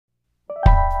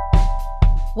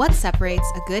What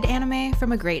separates a good anime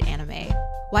from a great anime?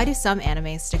 Why do some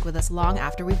animes stick with us long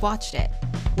after we've watched it?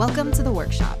 Welcome to The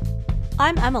Workshop.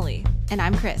 I'm Emily. And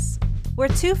I'm Kris. We're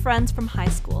two friends from high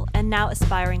school and now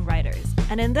aspiring writers.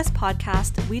 And in this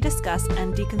podcast, we discuss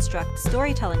and deconstruct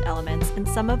storytelling elements in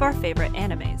some of our favorite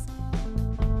animes.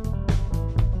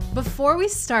 Before we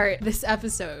start this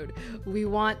episode, we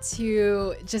want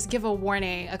to just give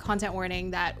a content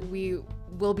warning that we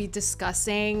will be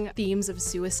discussing themes of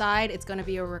suicide. It's going to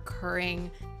be a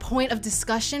recurring point of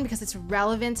discussion because it's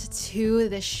relevant to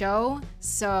this show.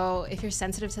 So if you're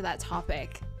sensitive to that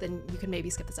topic, then you can maybe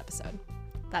skip this episode.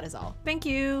 That is all. Thank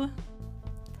you.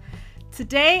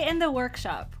 Today in the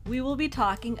workshop, we will be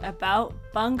talking about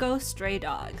Bungo Stray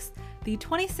Dogs, the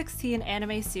 2016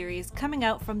 anime series coming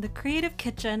out from the creative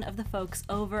kitchen of the folks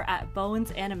over at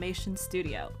Bowen's Animation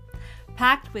Studio.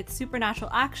 Packed with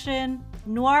supernatural action,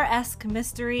 noir-esque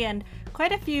mystery, and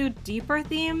quite a few deeper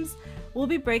themes, we'll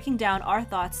be breaking down our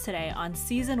thoughts today on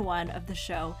season 1 of the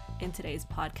show in today's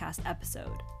podcast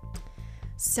episode.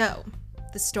 So,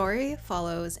 the story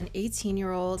follows an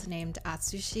 18-year-old named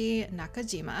Atsushi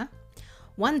Nakajima.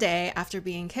 One day, after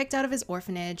being kicked out of his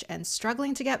orphanage and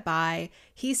struggling to get by,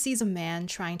 he sees a man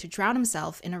trying to drown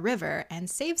himself in a river and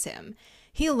saves him.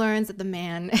 He learns that the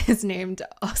man is named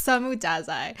Osamu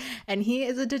Dazai, and he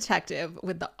is a detective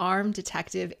with the Armed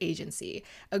Detective Agency,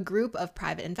 a group of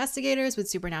private investigators with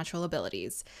supernatural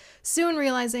abilities. Soon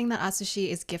realizing that Atsushi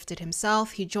is gifted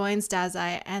himself, he joins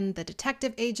Dazai and the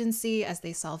detective agency as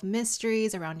they solve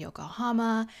mysteries around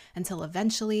Yokohama until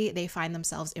eventually they find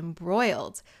themselves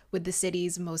embroiled with the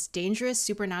city's most dangerous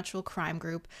supernatural crime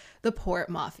group, the Port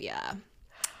Mafia.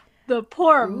 The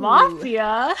Port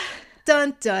Mafia?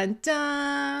 Dun, dun,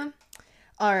 dun.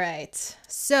 All right.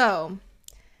 So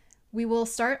we will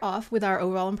start off with our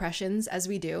overall impressions as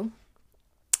we do.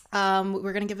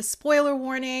 We're going to give a spoiler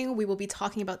warning. We will be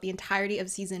talking about the entirety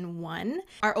of season 1.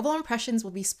 Our overall impressions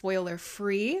will be spoiler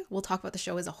free. We'll talk about the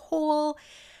show as a whole,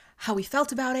 how we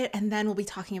felt about it, and then we'll be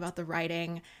talking about the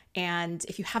writing. And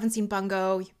if you haven't seen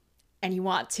Bungo and you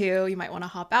want to, you might want to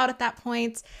hop out at that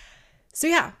point. So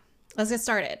yeah, let's get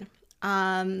started.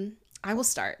 I will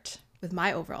start with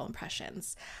my overall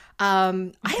impressions.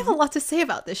 I have a lot to say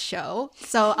about this show,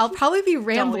 so I'll probably be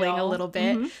rambling a little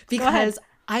bit because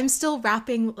I'm still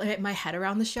wrapping my head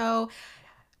around the show.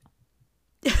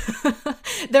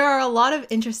 There are a lot of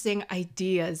interesting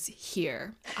ideas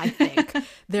here, I think.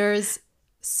 There's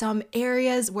some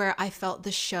areas where I felt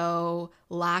the show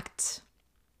lacked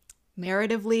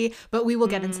narratively, but we will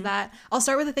get into that. I'll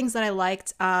start with the things that I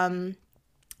liked.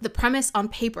 The premise on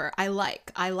paper, I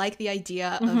like. I like the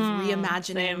idea of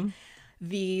reimagining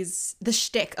the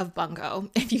shtick of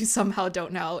Bungo, if you somehow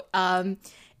don't know,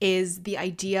 is the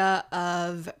idea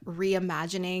of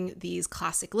reimagining these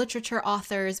classic literature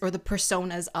authors or the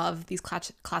personas of these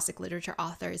classic literature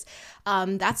authors.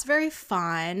 That's very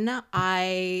fun.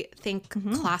 I think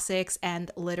classics and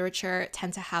literature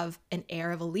tend to have an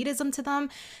air of elitism to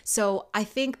them. So I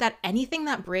think that anything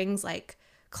that brings like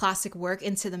classic work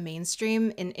into the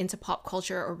mainstream and into pop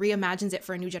culture or reimagines it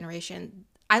for a new generation,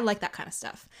 I like that kind of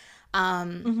stuff. I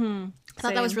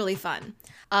thought that was really fun.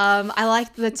 I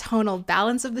liked the tonal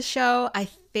balance of the show. I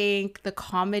think the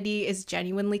comedy is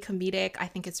genuinely comedic. I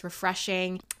think it's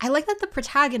refreshing. I like that the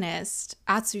protagonist,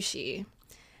 Atsushi,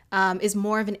 is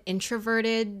more of an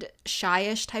introverted,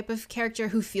 shyish type of character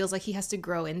who feels like he has to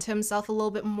grow into himself a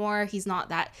little bit more. He's not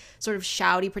that sort of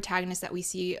shouty protagonist that we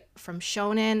see from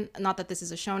shonen. Not that this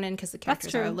is a shonen because the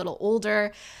characters are a little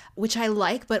older, which I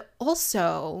like, but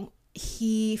also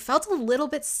he felt a little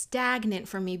bit stagnant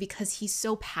for me because he's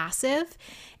so passive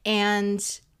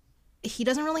and he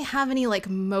doesn't really have any like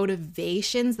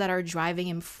motivations that are driving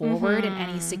him forward in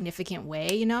any significant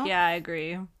way, you know? Yeah, I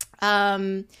agree.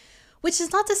 Which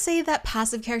is not to say that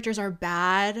passive characters are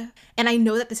bad. And I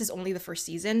know that this is only the first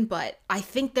season, but I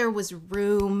think there was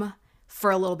room for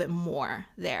a little bit more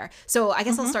there. So I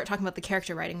guess I'll start talking about the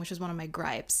character writing, which is one of my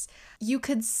gripes. You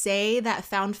could say that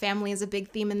found family is a big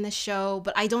theme in this show,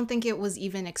 but I don't think it was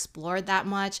even explored that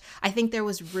much. I think there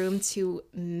was room to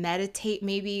meditate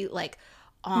maybe like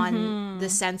on the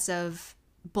sense of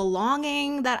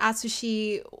belonging that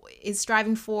Atsushi is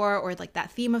striving for, or like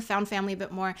that theme of found family a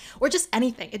bit more, or just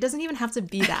anything. It doesn't even have to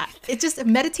be that. It just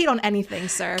meditate on anything,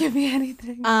 sir. Give me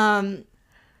anything.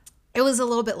 It was a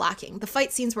little bit lacking. The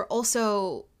fight scenes were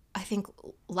also, I think,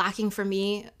 lacking for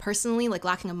me personally, like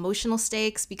lacking emotional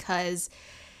stakes because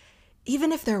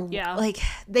even if they're like,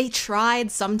 they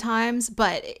tried sometimes,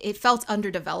 but it felt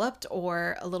underdeveloped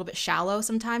or a little bit shallow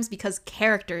sometimes because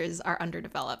characters are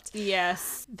underdeveloped.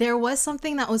 Yes. There was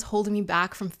something that was holding me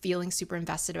back from feeling super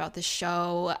invested about the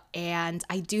show. And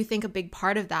I do think a big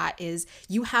part of that is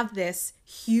you have this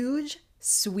huge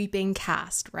sweeping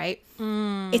cast, right?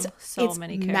 It's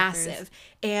many characters. Massive.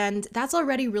 And that's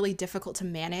already really difficult to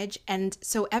manage. And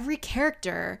so every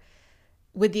character,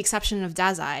 with the exception of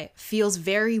Dazai, feels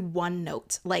very one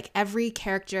note. Like every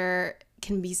character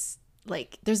can be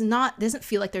like, doesn't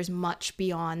feel like there's much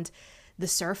beyond the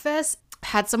surface.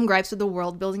 Had some gripes with the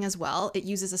world building as well. It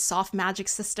uses a soft magic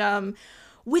system,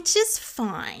 which is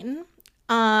fine.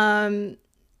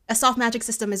 A soft magic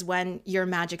system is when your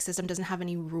magic system doesn't have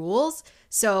any rules.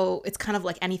 So it's kind of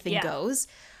like anything goes.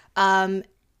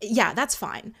 Yeah, that's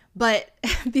fine. But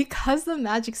because the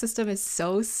magic system is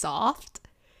so soft,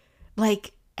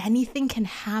 like anything can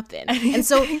happen. And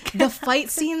so the fight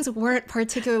scenes weren't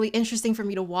particularly interesting for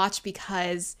me to watch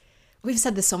because we've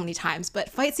said this so many times, but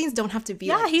fight scenes don't have to be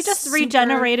like he just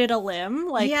regenerated a limb.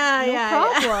 Like,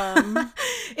 no problem.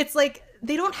 It's like,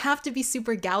 they don't have to be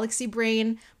super galaxy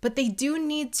brain, but they do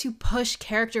need to push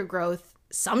character growth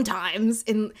sometimes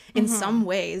in some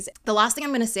ways. The last thing I'm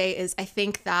going to say is I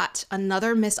think that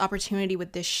another missed opportunity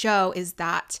with this show is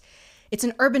that it's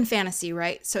an urban fantasy,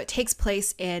 right? So it takes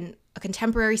place in a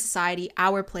contemporary society,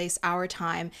 our place, our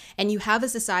time. And you have a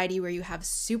society where you have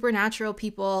supernatural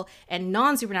people and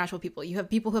non-supernatural people. You have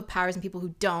people who have powers and people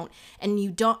who don't. And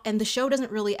the show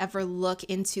doesn't really ever look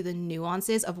into the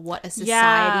nuances of what a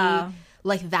society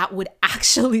like that would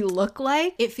actually look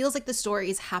like. It feels like the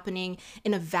story is happening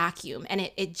in a vacuum, and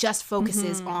it just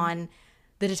focuses on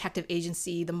the detective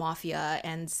agency, the mafia,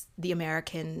 and the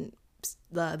American,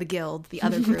 the guild, the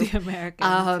other group. The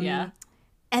Americans,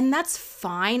 And that's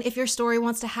fine if your story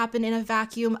wants to happen in a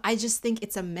vacuum. I just think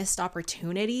it's a missed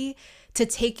opportunity to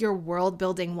take your world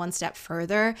building one step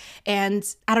further. And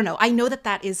I don't know. I know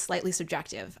that is slightly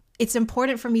subjective. It's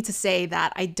important for me to say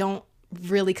that I don't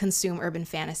really consume urban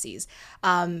fantasies.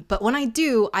 But when I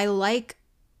do, I like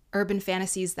urban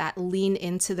fantasies that lean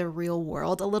into the real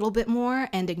world a little bit more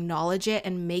and acknowledge it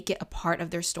and make it a part of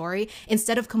their story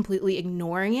instead of completely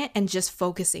ignoring it and just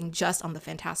focusing just on the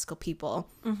fantastical people.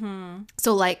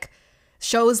 So like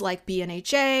shows like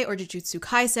BNHA or Jujutsu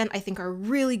Kaisen, I think are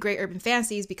really great urban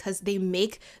fantasies because they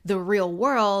make the real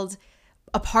world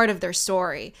a part of their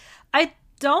story. I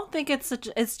don't think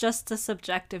it's just a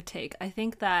subjective take. I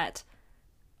think that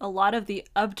a lot of the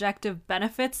objective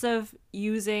benefits of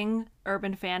using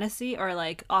urban fantasy or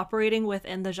like operating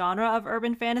within the genre of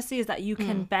urban fantasy is that you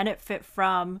can benefit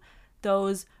from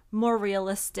those more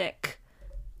realistic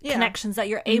connections that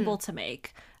you're able to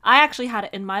make. I actually had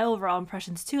it in my overall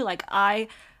impressions too. Like I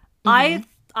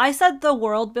said the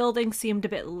world building seemed a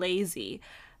bit lazy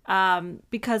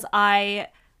because I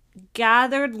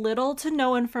gathered little to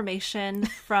no information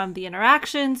from the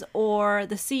interactions or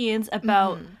the scenes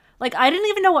about like, I didn't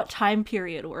even know what time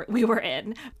period we were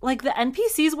in. Like, the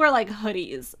NPCs were like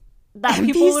hoodies that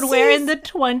people would wear in the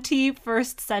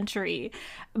 21st century.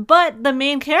 But the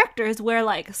main characters wear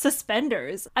like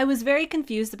suspenders. I was very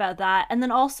confused about that. And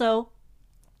then also,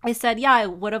 I said, yeah, I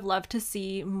would have loved to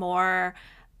see more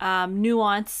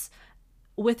nuance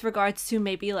with regards to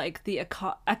maybe like the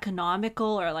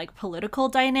economical or like political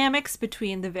dynamics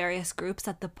between the various groups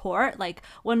at the port. Like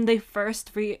when they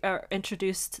first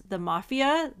introduced the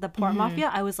mafia, the port mafia,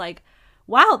 I was like,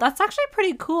 wow, that's actually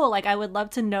pretty cool. Like I would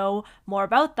love to know more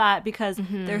about that because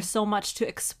there's so much to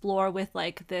explore with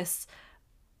like this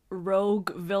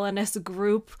rogue villainous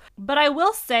group. But I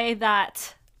will say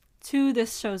that to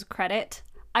this show's credit,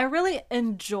 I really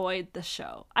enjoyed the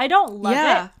show. I don't love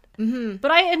it. But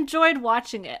I enjoyed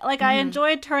watching it. Like, I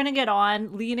enjoyed turning it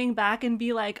on, leaning back and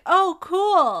be like, oh,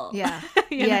 cool. Yeah.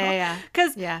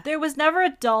 Because there was never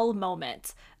a dull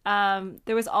moment.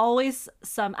 There was always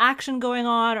some action going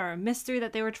on or a mystery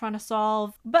that they were trying to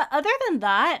solve. But other than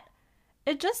that,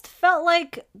 it just felt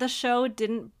like the show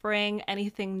didn't bring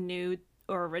anything new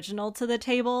or original to the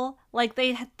table. Like,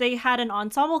 they had an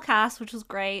ensemble cast, which was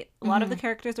great. A lot of the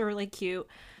characters were really cute.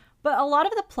 But a lot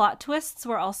of the plot twists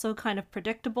were also kind of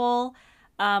predictable.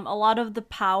 A lot of the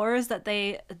powers that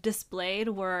they displayed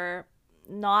were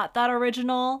not that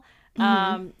original.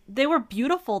 They were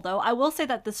beautiful, though. I will say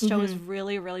that this show is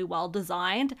really, really well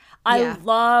designed. I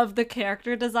love the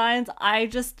character designs. I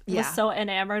just was so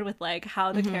enamored with like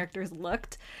how the characters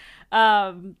looked.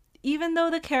 Even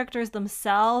though the characters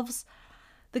themselves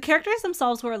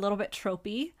were a little bit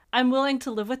tropey. I'm willing to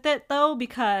live with it, though,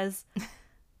 because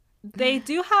they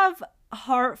do have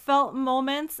heartfelt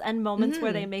moments and moments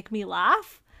where they make me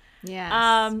laugh.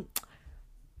 Yeah.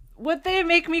 Would they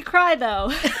make me cry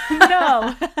though?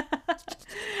 No.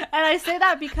 And I say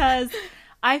that because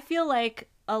I feel like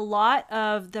a lot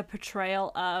of the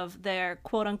portrayal of their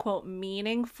quote unquote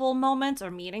meaningful moments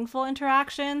or meaningful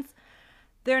interactions,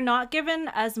 they're not given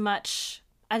as much,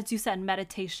 as you said,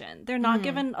 meditation. They're not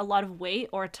given a lot of weight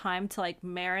or time to like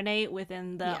marinate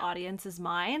within the audience's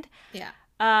mind. Yeah.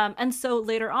 And so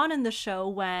later on in the show,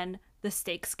 when the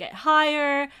stakes get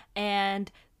higher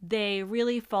and they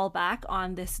really fall back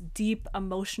on this deep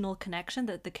emotional connection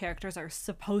that the characters are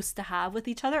supposed to have with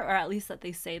each other, or at least that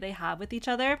they say they have with each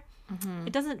other,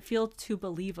 it doesn't feel too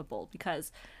believable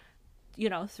because, you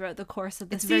know, throughout the course of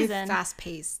the season... It's very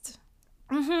fast-paced.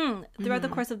 Throughout the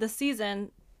course of the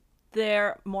season,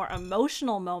 their more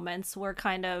emotional moments were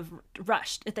kind of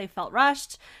rushed. They felt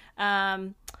rushed.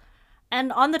 And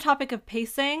on the topic of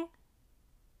pacing,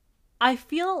 I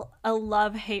feel a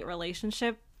love-hate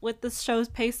relationship with this show's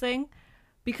pacing,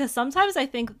 because sometimes I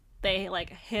think they like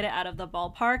hit it out of the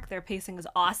ballpark. Their pacing is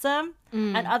awesome.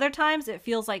 And other times it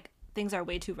feels like things are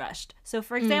way too rushed. So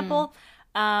for example,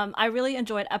 I really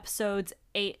enjoyed episodes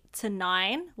 8 to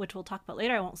 9, which we'll talk about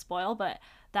later. I won't spoil, but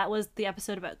that was the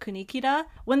episode about Kunikida,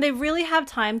 when they really have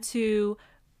time to,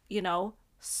 you know,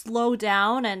 slow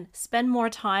down and spend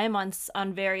more time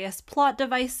on various plot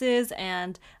devices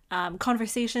and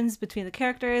conversations between the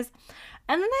characters.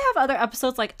 And then they have other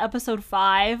episodes like episode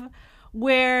 5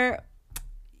 where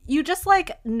you just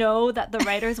like know that the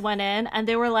writers went in and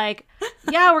they were like,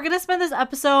 yeah, we're gonna spend this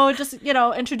episode just, you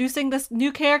know, introducing this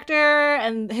new character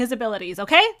and his abilities.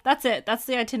 Okay, that's it, that's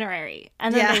the itinerary.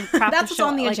 And then they craft that's the show,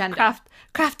 what's on the like, agenda.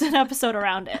 craft an episode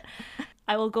around it.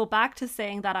 I will go back to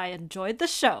saying that I enjoyed the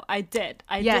show. I did.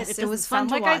 Yes, it was fun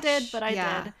to watch. I did, but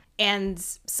I did. And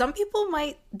some people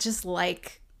might just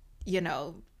like, you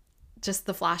know, just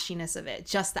the flashiness of it,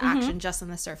 just the action, just on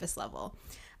the surface level.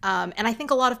 And I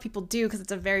think a lot of people do because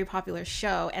it's a very popular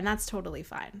show, and that's totally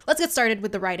fine. Let's get started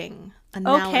with the writing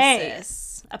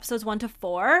analysis. Okay. Episodes 1 to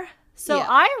 4. So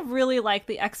I really liked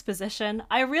the exposition.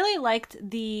 I really liked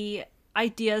the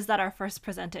ideas that are first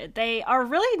presented. They are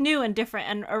really new and different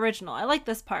and original. I like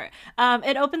this part.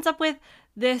 It opens up with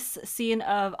this scene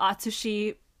of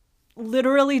Atsushi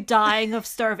literally dying of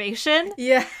starvation.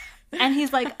 Yeah. And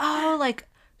he's like, oh, like,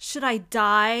 should I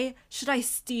die? Should I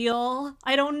steal?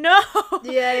 I don't know.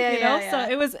 Yeah.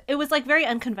 So it was like very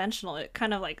unconventional. It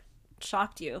kind of like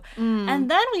shocked you.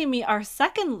 And then we meet our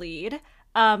second lead,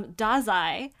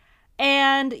 Dazai.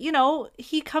 And, you know,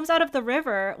 he comes out of the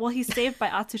river. Well, he's saved by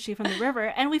Atsushi from the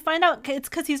river. And we find out it's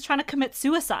because he's trying to commit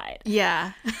suicide.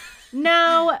 Yeah.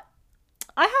 Now,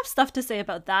 I have stuff to say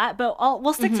about that, but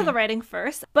we'll stick to the writing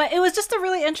first. But it was just a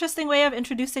really interesting way of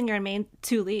introducing your main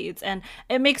two leads. And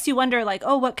it makes you wonder, like,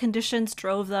 oh, what conditions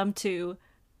drove them to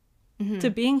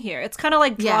being here? It's kind of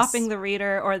like dropping the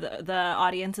reader or the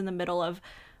audience in the middle of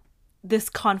this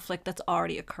conflict that's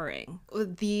already occurring.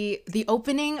 The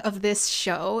opening of this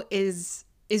show is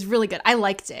really good. I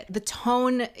liked it. The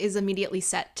tone is immediately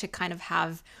set to kind of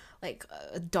have like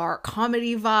a dark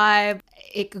comedy vibe.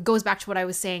 It goes back to what I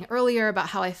was saying earlier about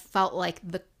how I felt like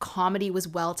the comedy was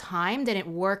well timed and it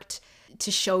worked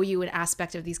to show you an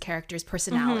aspect of these characters'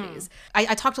 personalities.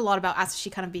 I talked a lot about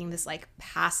Atsushi kind of being this like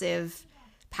passive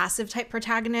type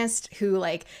protagonist who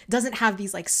like doesn't have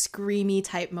these like screamy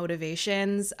type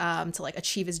motivations to like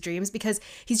achieve his dreams, because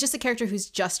he's just a character who's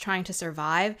just trying to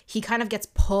survive. He kind of gets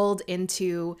pulled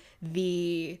into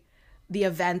the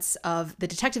events of the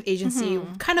detective agency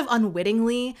kind of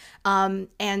unwittingly,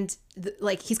 and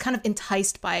like he's kind of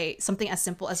enticed by something as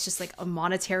simple as just like a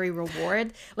monetary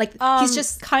reward. Like he's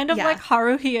just kind of like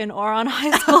Haruhi in Ouran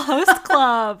High School Host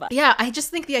Club. Yeah, I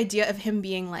just think the idea of him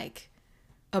being like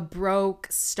a broke,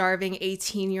 starving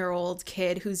 18-year-old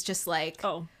kid who's just like,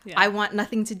 I want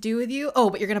nothing to do with you. Oh,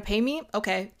 but you're gonna pay me?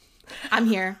 Okay, I'm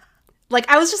here. Like,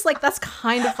 I was just like, that's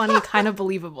kind of funny, kind of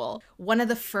believable. One of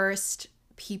the first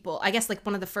people, I guess like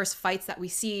one of the first fights that we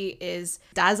see is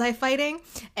Dazai fighting,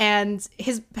 and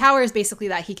his power is basically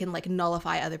that he can like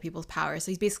nullify other people's powers.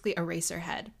 So he's basically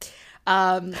Eraserhead.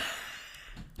 I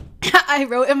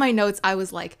wrote in my notes, I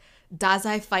was like,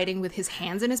 Dazai fighting with his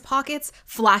hands in his pockets,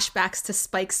 flashbacks to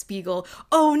Spike Spiegel.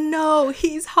 Oh no,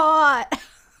 he's hot.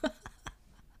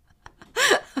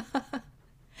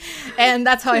 And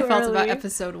that's how I felt about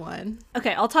episode 1.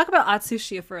 Okay, I'll talk about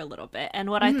Atsushi for a little bit and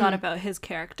what I thought about his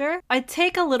character. I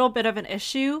take a little bit of an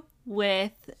issue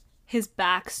with his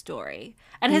backstory.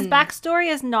 And his backstory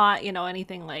is not, you know,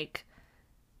 anything like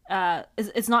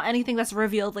it's not anything that's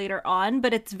revealed later on,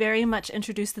 but it's very much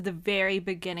introduced at the very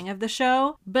beginning of the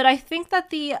show. But I think that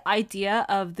the idea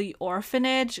of the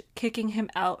orphanage kicking him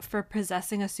out for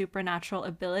possessing a supernatural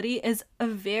ability is a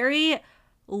very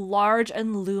large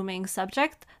and looming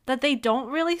subject that they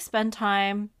don't really spend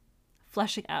time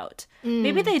fleshing out.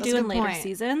 Maybe they do in later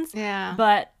seasons. Yeah.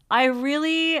 But I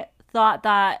really thought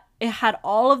that it had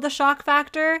all of the shock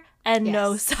factor and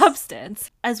no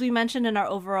substance. As we mentioned in our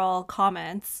overall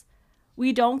comments,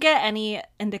 we don't get any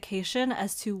indication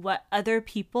as to what other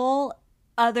people,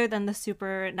 other than the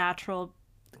supernatural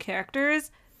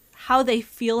characters, how they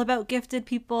feel about gifted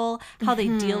people, how they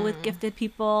deal with gifted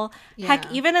people. Yeah.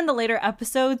 Heck, even in the later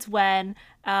episodes when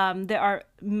there are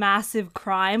massive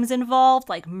crimes involved,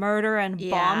 like murder and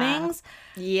bombings.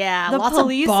 Yeah, the lots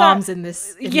police of bombs in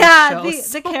this show.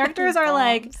 The characters are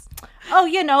like, oh,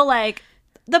 you know, like,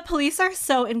 the police are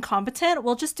so incompetent,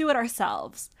 we'll just do it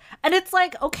ourselves. And it's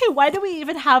like, okay, why do we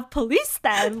even have police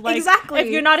then? Like, exactly. If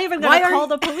you're not even going to call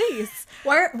the police.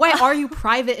 Why are you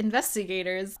private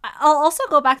investigators? I'll also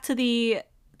go back to the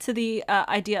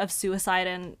idea of suicide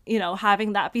and, you know,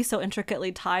 having that be so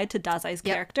intricately tied to Dazai's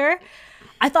character.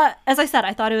 I thought, as I said,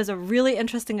 it was a really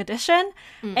interesting addition.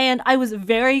 And I was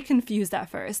very confused at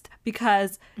first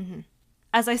because,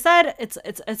 as I said,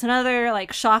 it's another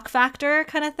like shock factor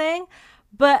kind of thing.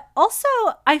 But also,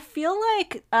 I feel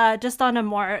like just on a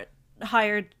more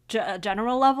higher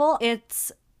general level,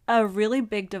 it's a really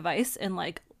big device in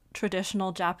like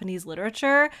traditional Japanese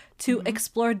literature to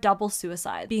explore double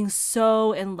suicide, being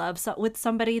so in love with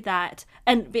somebody that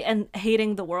and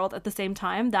hating the world at the same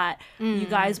time that you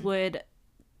guys would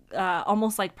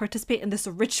almost like participate in this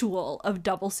ritual of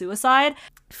double suicide.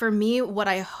 For me, what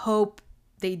I hope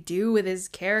they do with his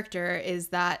character is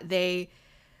that they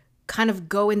kind of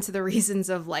go into the reasons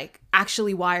of like,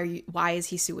 actually, why is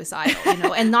he suicidal, you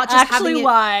know, and not just actually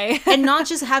why and not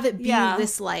just have it be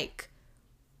this like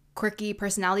quirky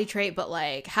personality trait, but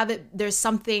like there's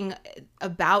something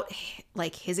about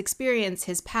like his experience,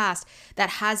 his past, that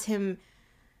has him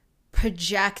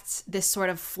project this sort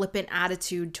of flippant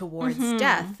attitude towards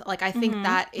death. Like, I think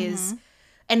that is,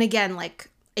 and again, like,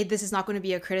 this is not going to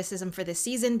be a criticism for this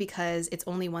season because it's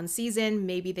only one season.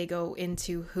 Maybe they go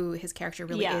into who his character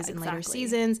really is in later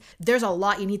seasons. There's a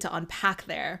lot you need to unpack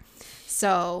there.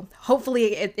 So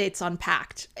hopefully it's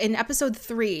unpacked. In episode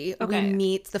 3, we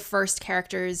meet the first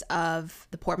characters of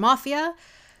the Port Mafia.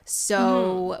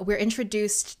 So we're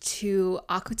introduced to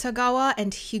Akutagawa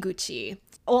and Higuchi.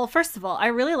 Well, first of all, I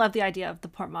really love the idea of the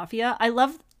Port Mafia. I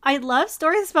love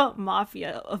stories about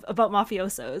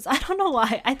mafiosos. I don't know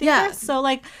why. I think they're so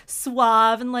like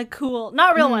suave and like cool.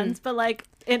 Not real ones, but like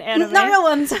in anime. Not real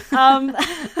ones.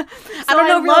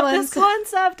 I love this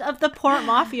concept of the Port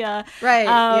Mafia.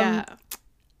 Right.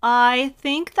 I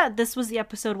think that this was the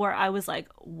episode where I was like,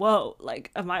 whoa, like,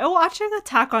 am I watching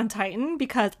Attack on Titan?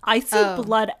 Because I see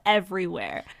blood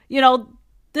everywhere. You know,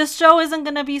 this show isn't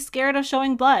going to be scared of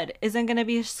showing blood, isn't going to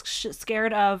be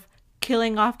scared of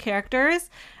killing off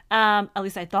characters. At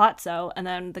least I thought so. And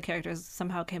then the characters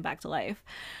somehow came back to life.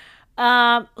 So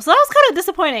that was kind of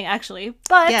disappointing, actually.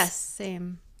 But yes,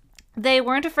 same. They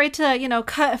weren't afraid to, you know,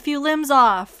 cut a few limbs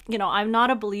off. You know, I'm not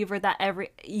a believer that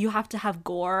you have to have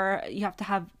gore. You have to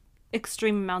have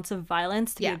extreme amounts of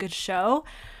violence to be a good show.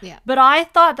 Yeah. But I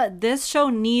thought that this show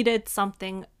needed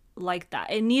something like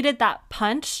that. It needed that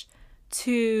punch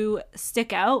to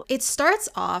stick out. It starts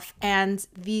off and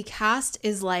the cast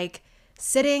is like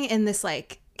sitting in this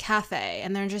like cafe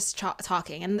and they're just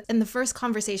talking. And the first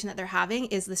conversation that they're having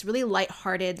is this really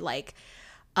lighthearted like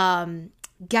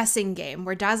guessing game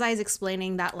where Dazai is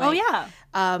explaining that like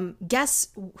guess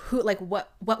who, like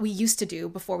what we used to do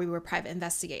before we were private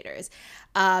investigators.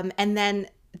 And then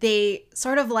they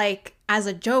sort of like as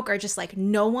a joke are just like,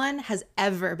 no one has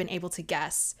ever been able to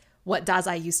guess what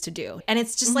Dazai used to do. And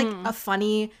it's just like a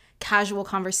funny casual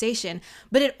conversation,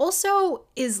 but it also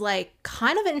is like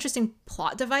kind of an interesting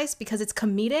plot device because it's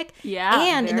comedic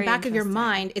and in the back of your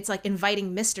mind it's like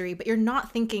inviting mystery, but you're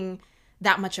not thinking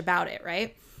that much about it,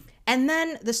 right? And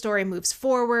then the story moves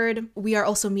forward. We are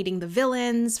also meeting the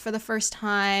villains for the first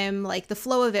time. Like the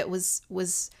flow of it was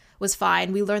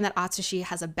fine. We learn that Atsushi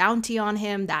has a bounty on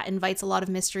him that invites a lot of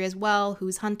mystery as well,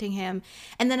 who's hunting him.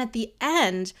 And then at the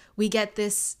end, we get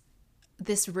this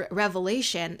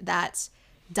revelation that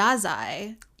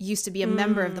Dazai used to be a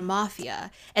member of the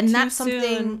mafia. And that's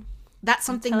something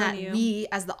that we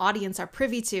as the audience are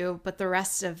privy to, but the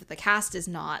rest of the cast is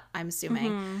not, I'm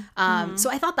assuming. So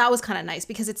I thought that was kind of nice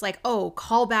because it's like, oh,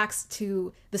 callbacks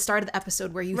to the start of the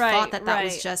episode where you thought that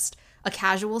was just a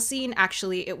casual scene.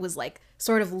 Actually, it was like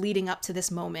sort of leading up to this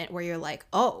moment where you're like,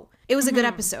 oh, it was a good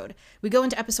episode. We go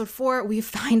into episode 4, we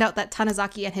find out that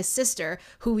Tanizaki and his sister,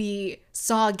 who we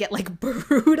saw get like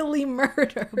brutally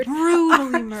murdered,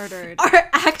 are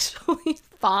actually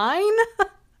fine.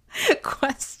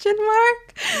 Question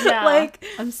mark? Yeah. Like,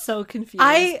 I'm so confused.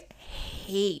 I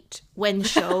hate when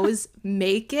shows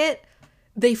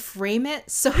they frame it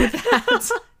so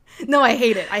that no, I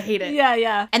hate it.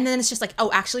 Yeah. And then it's just like, oh,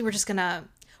 actually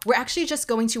we're actually just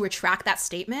going to retract that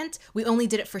statement. We only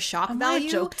did it for shock value.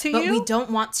 A joke to but you? we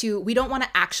don't want to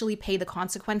actually pay the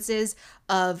consequences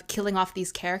of killing off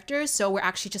these characters. So we're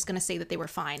actually just gonna say that they were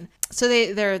fine. So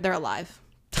they're alive.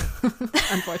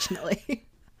 Unfortunately.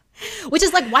 Which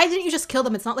is like, why didn't you just kill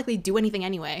them? It's not like they do anything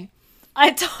anyway.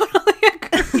 I totally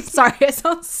agree. Sorry, I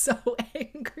sound so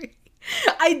angry.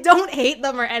 I don't hate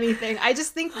them or anything. I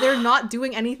just think they're not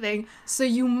doing anything, so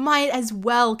you might as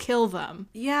well kill them.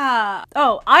 Yeah.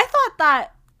 Oh, I thought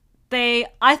that they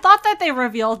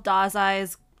revealed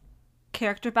Dazai's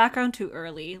character background too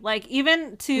early. Like,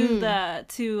 even to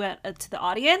the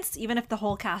audience, even if the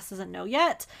whole cast doesn't know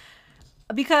yet,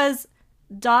 because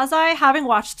Dazai, having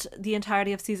watched the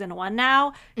entirety of season 1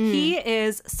 now, he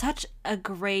is such a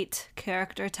great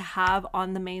character to have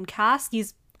on the main cast.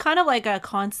 He's kind of like a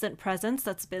constant presence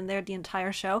that's been there the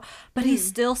entire show, but he's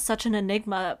still such an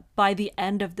enigma by the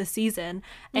end of the season,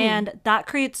 and that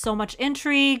creates so much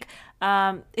intrigue.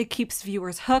 It keeps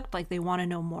viewers hooked, like they want to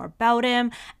know more about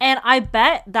him, and I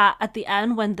bet that at the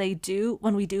end, when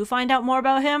we do find out more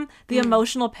about him, the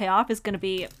emotional payoff is going to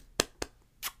be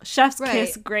chef's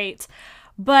kiss great.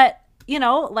 But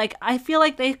like, I feel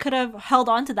like they could have held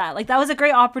on to that. Like, that was a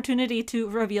great opportunity to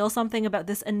reveal something about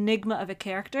this enigma of a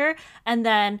character and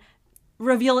then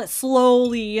reveal it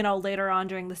slowly, later on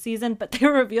during the season. But they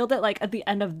revealed it, like, at the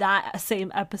end of that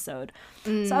same episode.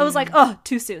 So I was like, oh,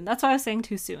 too soon. That's why I was saying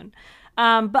too soon.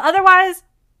 But otherwise,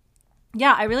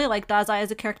 yeah, I really like Dazai as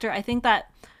a character. I think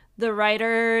that the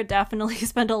writer definitely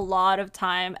spent a lot of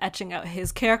time etching out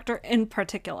his character in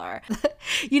particular.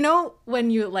 When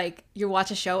you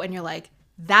watch a show and you're like,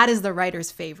 that is the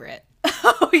writer's favorite.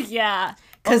 Oh, yeah.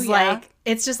 Because,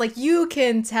 it's just like, you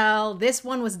can tell this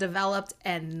one was developed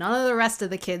and none of the rest of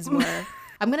the kids were.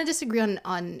 I'm going to disagree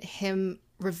on him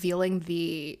revealing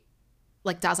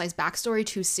Dazai's backstory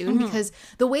too soon, because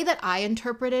the way that I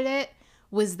interpreted it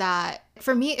was that,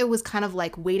 for me, it was kind of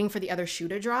like waiting for the other shoe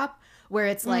to drop, where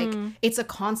it's like, it's a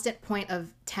constant point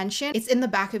of tension. It's in the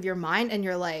back of your mind and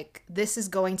you're like, this is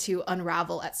going to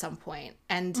unravel at some point.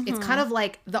 And it's kind of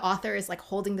like the author is like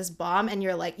holding this bomb and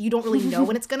you're like, you don't really know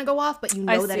when it's going to go off, but you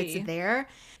know that it's there.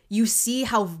 You see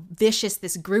how vicious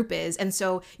this group is. And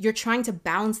so you're trying to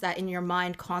balance that in your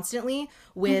mind constantly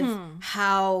with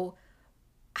how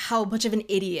much of an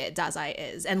idiot Dazai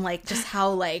is, and like just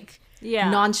how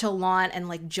nonchalant and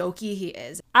like jokey he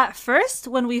is. At first,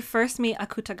 when we first meet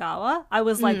Akutagawa, I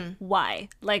was like, why?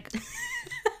 Like,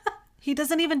 he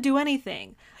doesn't even do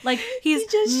anything. Like,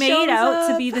 he's made out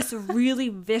to be this really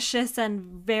vicious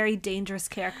and very dangerous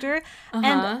character.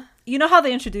 And you know how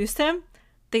they introduced him?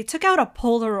 They took out a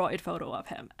Polaroid photo of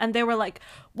him and they were like,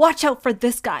 watch out for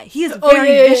this guy. He is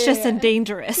very vicious and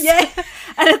dangerous. Yeah.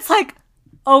 And it's like,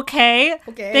 okay,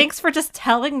 thanks for just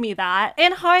telling me that.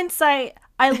 In hindsight,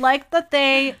 I like that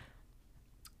they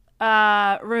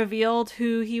revealed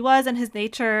who he was and his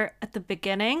nature at the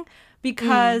beginning,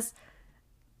 because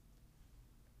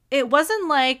it wasn't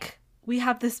like we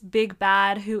have this big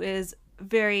bad who is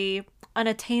very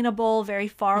unattainable, very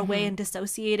far away and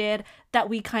dissociated, that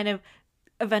we kind of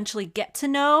eventually get to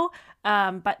know,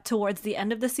 but towards the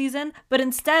end of the season. But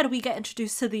instead, we get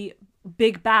introduced to the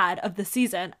big bad of the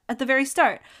season at the very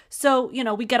start. So,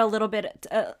 we get a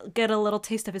little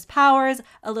taste of his powers,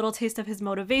 a little taste of his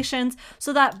motivations,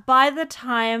 so that by the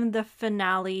time the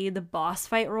finale, the boss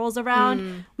fight rolls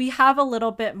around, we have a little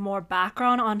bit more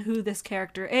background on who this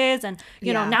character is. And,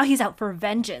 you know, now he's out for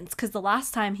vengeance, because the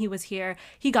last time he was here,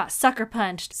 he got sucker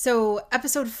punched. So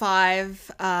episode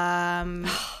 5,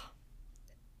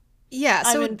 yeah,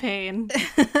 so I'm in pain.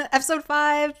 Episode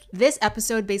 5. This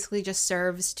episode basically just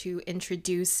serves to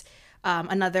introduce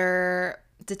another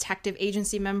detective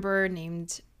agency member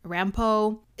named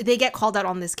Rampo. They get called out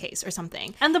on this case or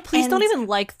something. And the police don't even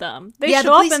like them. They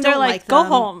show up and they're like, go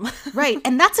home. Right.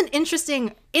 And that's an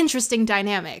interesting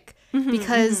dynamic,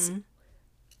 because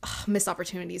missed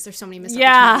opportunities. There's so many missed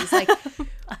opportunities.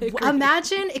 Like,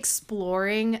 imagine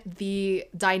exploring the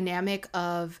dynamic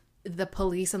of the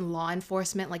police and law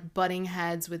enforcement, like, butting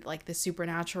heads with like the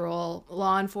supernatural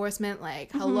law enforcement.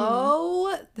 Like,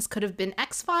 hello, this could have been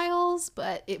X-Files,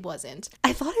 but it wasn't.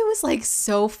 I thought it was like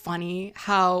so funny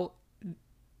how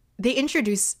they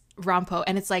introduce Rampo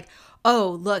and it's like,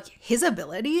 oh, look, his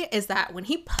ability is that when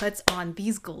he puts on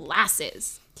these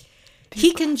glasses,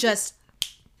 he can just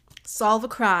solve a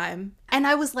crime. And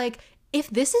I was like, if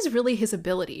this is really his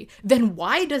ability, then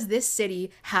why does this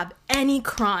city have any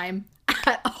crime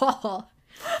at all?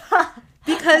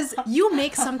 Because you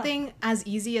make something as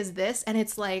easy as this, and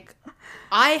it's like,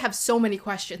 I have so many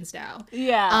questions now.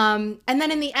 Yeah. And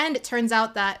then in the end, it turns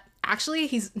out that actually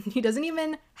he doesn't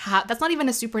even have, that's not even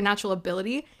a supernatural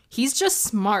ability. He's just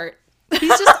smart. He's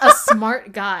just a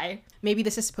smart guy. Maybe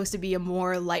this is supposed to be a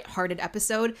more lighthearted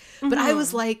episode, but I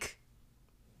was like,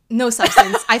 no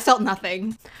substance. I felt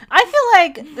nothing. I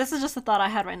feel like this is just a thought I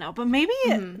had right now, but maybe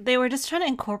they were just trying to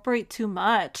incorporate too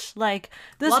much. Like,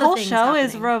 this whole show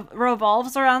is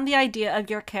revolves around the idea of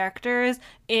your characters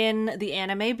in the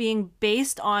anime being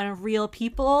based on real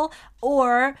people,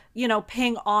 or, you know,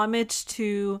 paying homage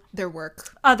to their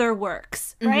work, other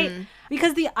works, right?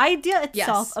 Because the idea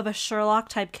itself of a Sherlock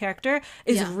type character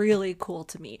is really cool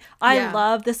to me. I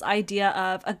love this idea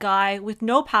of a guy with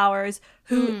no powers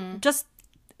who just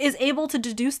is able to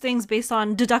deduce things based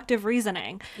on deductive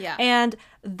reasoning. Yeah. And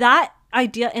that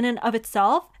idea in and of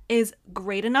itself is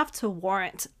great enough to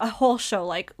warrant a whole show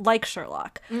like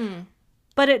Sherlock.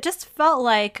 But it just felt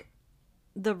like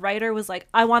the writer was like,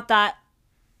 I want that.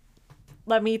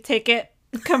 Let me take it,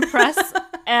 compress,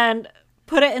 and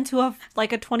put it into a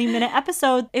 20-minute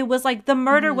episode. It was like the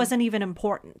murder wasn't even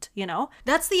important, you know?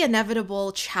 That's the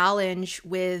inevitable challenge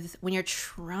with when you're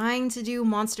trying to do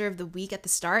Monster of the Week at the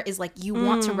start, is like, you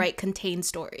want to write contained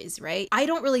stories, right? I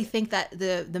don't really think that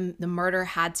the murder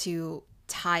had to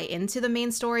tie into the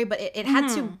main story, but it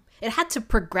had to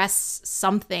progress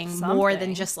something more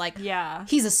than just like,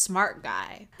 he's a smart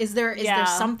guy. Is there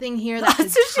something here that could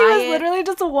tie she was literally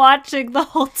just watching the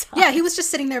whole time. Yeah, he was just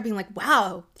sitting there being like,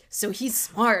 wow, so he's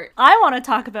smart. I want to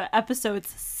talk about episodes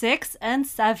 6 and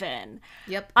 7.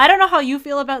 Yep. I don't know how you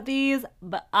feel about these,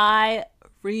 but I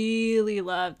really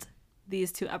loved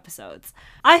these 2 episodes.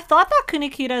 I thought that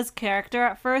Kunikita's character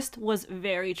at first was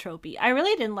very tropey. I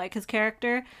really didn't like his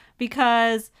character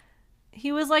because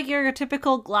he was like your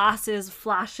typical glasses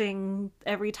flashing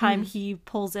every time he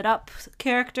pulls it up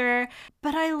character.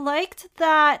 But I liked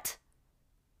that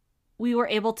we were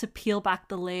able to peel back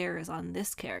the layers on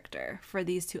this character for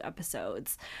these 2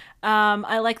 episodes.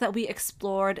 I like that we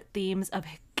explored themes of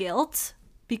guilt,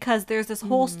 because there's this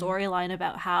whole storyline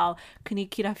about how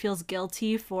Kunikita feels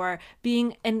guilty for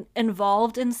being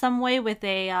involved in some way with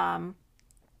an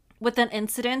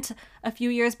incident a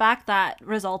few years back that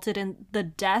resulted in the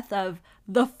death of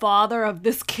the father of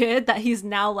this kid that he's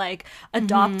now like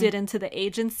adopted into the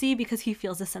agency, because he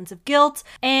feels a sense of guilt.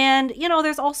 And, you know,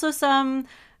 there's also some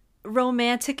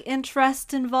romantic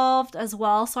interest involved as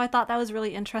well, so I thought that was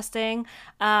really interesting.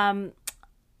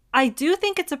 I do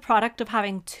think it's a product of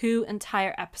having 2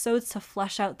 entire episodes to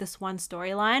flesh out this one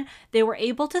storyline. They were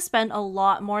able to spend a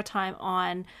lot more time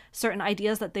on certain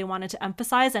ideas that they wanted to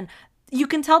emphasize, and you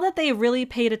can tell that they really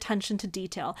paid attention to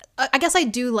detail. I guess I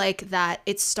do like that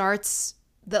it starts,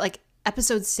 that like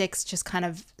episode 6 just kind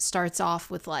of starts off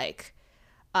with like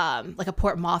a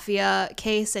Port Mafia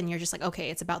case, and you're just like, okay,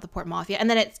 it's about the Port Mafia, and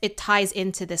then it ties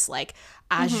into this like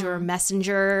Azure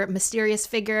Messenger mysterious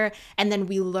figure, and then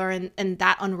we learn, and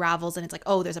that unravels, and it's like,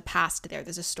 oh, there's a past there,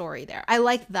 there's a story there. I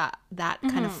like that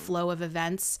kind of flow of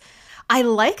events. I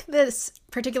like this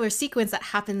particular sequence that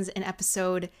happens in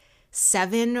episode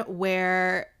 7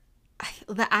 where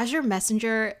the Azure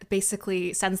Messenger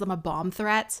basically sends them a bomb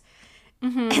threat,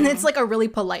 and it's like a really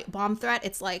polite bomb threat.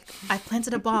 It's like, I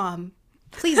planted a bomb,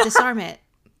 please disarm it.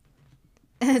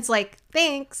 And it's like,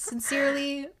 thanks,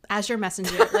 sincerely, Azure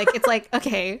Messenger. Like, it's like,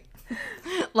 okay,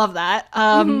 love that.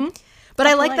 But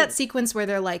I like that sequence where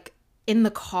they're like in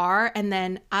the car, and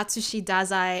then Atsushi,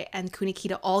 Dazai, and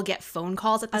Kunikita all get phone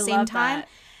calls at the same time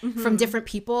from different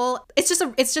people. It's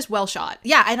just well shot.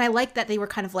 Yeah, and I like that they were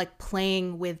kind of like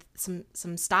playing with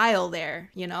some style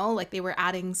there, you know? Like, they were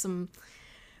adding some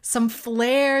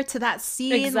flair to that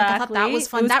scene. Exactly. Like, I thought that was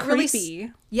fun. It was that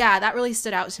creepy. that really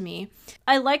stood out to me.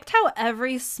 I liked how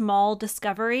every small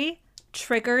discovery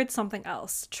triggered something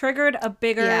else, triggered a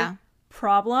bigger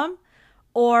problem,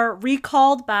 or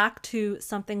recalled back to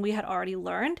something we had already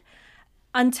learned,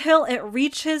 until it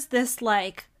reaches this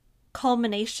like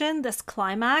culmination, this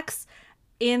climax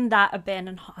in that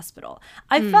abandoned hospital.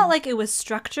 I felt like it was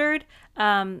structured.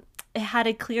 It had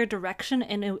a clear direction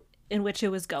in which it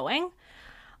was going.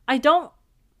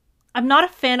 I'm not a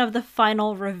fan of the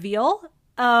final reveal,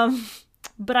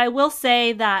 but I will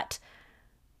say that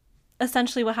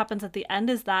essentially what happens at the end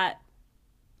is that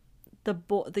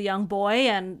the young boy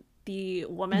and the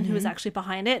woman who is actually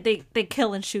behind it, they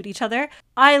kill and shoot each other.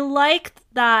 I liked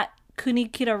that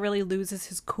Kunikita really loses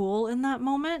his cool in that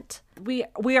moment. We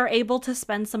are able to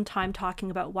spend some time talking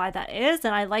about why that is,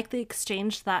 and I like the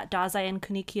exchange that Dazai and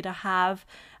Kunikita have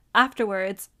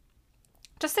afterwards,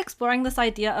 just exploring this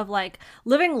idea of like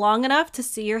living long enough to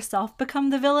see yourself become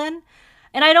the villain.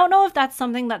 And I don't know if that's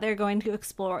something that they're going to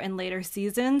explore in later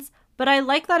seasons, but I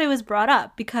like that it was brought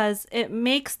up because it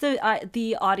makes the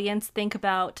audience think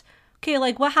about, okay,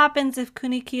 like what happens if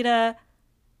Kunikida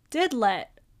did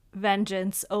let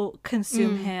vengeance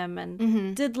consume him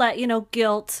and did let,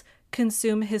 guilt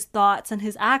consume his thoughts and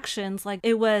his actions. Like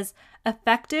it was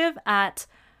effective at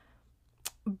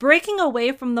breaking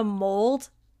away from the mold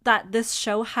that this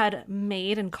show had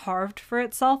made and carved for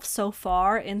itself so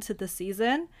far into the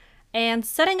season, and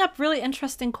setting up really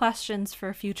interesting questions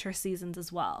for future seasons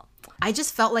as well. I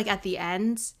just felt like at the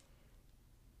end,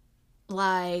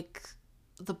 like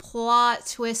the plot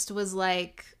twist was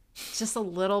like just a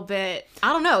little bit,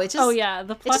 I don't know, it just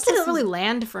the plot it just didn't really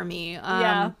land for me.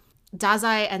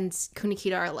 Dazai and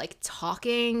Kunikida are like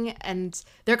talking, and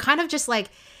they're kind of just like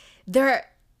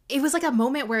it was like a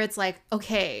moment where it's like,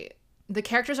 okay, the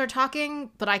characters are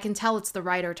talking, but I can tell it's the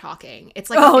writer talking. It's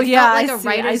like felt like a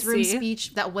writer's room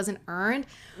speech that wasn't earned,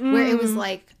 where it was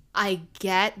like, I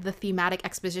get the thematic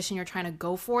exposition you're trying to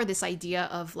go for, this idea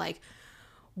of like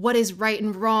what is right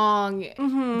and wrong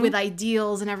with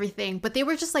ideals and everything, but they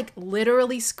were just like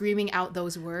literally screaming out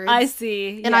those words. I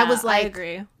see. And I was like, I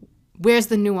agree. Where's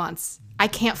the nuance? I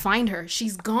can't find her.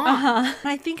 She's gone.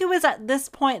 I think it was at this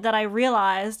point that I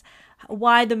realized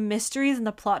why the mysteries and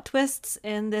the plot twists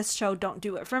in this show don't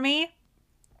do it for me.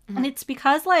 And it's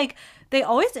because like they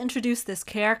always introduce this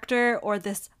character or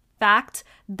this fact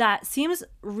that seems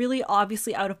really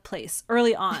obviously out of place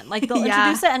early on. Like they'll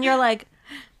introduce it and you're like,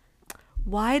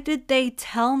 why did they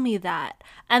tell me that?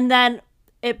 And then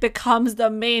it becomes the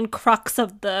main crux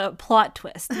of the plot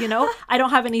twist, I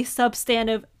don't have any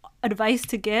substantive advice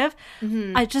to give.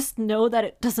 I just know that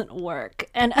it doesn't work,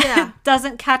 and it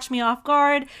doesn't catch me off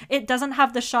guard. It doesn't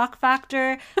have the shock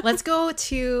factor. Let's go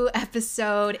to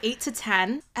episode 8 to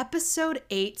 10. Episode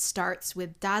 8 starts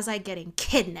with Dazai getting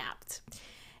kidnapped,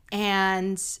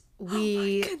 and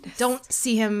we don't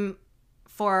see him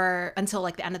until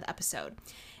like the end of the episode.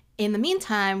 In the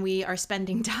meantime, we are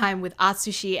spending time with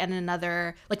Atsushi and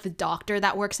another, like the doctor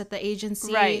that works at the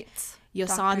agency, right?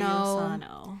 Yosano. Dr.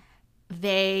 Yosano.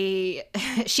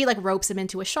 She like ropes him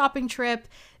into a shopping trip.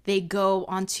 They go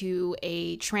onto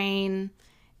a train,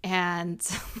 and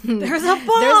there's a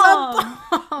bomb.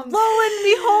 Lo and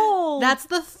behold, that's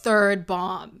the third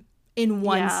bomb in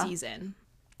one season.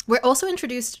 We're also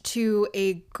introduced to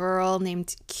a girl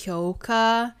named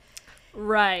Kyoka.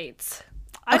 Right.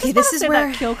 Okay, this is where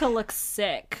that Kyoka looks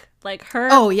sick. Like her.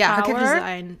 Oh yeah, her character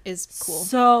design is cool.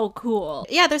 So cool.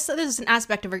 Yeah, there's an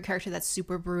aspect of her character that's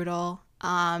super brutal.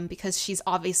 Because she's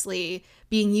obviously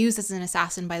being used as an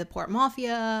assassin by the Port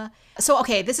Mafia. So,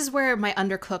 okay, this is where my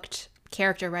undercooked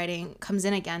character writing comes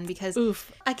in again, because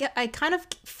I kind of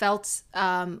felt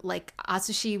like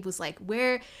Atsushi was like,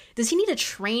 where does he need a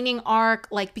training arc?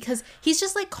 Like, because he's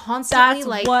just like constantly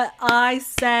That's what I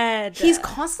said. He's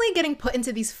constantly getting put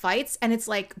into these fights, and it's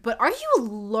like, but are you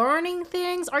learning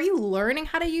things? Are you learning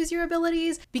how to use your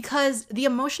abilities? Because the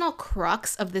emotional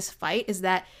crux of this fight is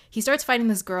that he starts fighting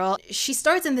this girl. She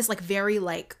starts in this like very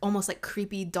like almost like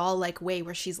creepy doll-like way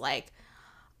where she's like,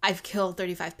 I've killed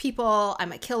 35 people.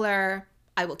 I'm a killer.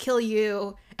 I will kill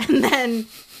you. And then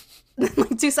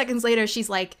like 2 seconds later, she's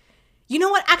like, you know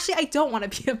what? Actually, I don't want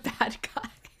to be a bad guy.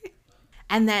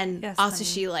 And then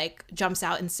Atsushi like jumps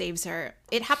out and saves her.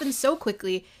 It happened so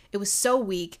quickly. It was so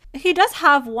weak. He does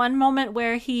have one moment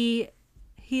where he's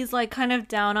like kind of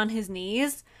down on his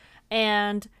knees,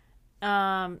 and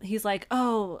he's like,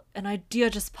 oh, an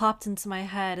idea just popped into my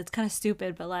head. It's kind of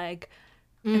stupid, but like,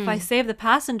 if I save the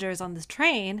passengers on this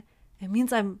train, it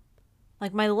means I'm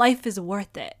like, my life is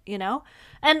worth it,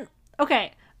 And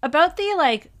okay, about the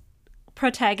like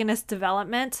protagonist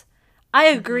development, I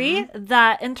agree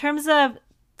that in terms of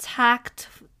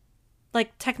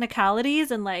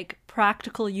technicalities and like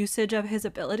practical usage of his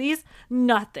abilities,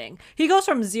 nothing. He goes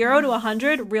from 0 to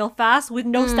 100 real fast with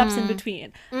no steps in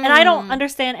between. And I don't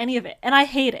understand any of it, and I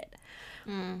hate it.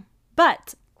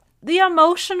 But the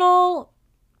emotional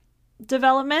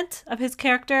development of his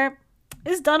character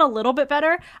is done a little bit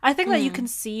better. I think that you can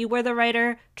see where the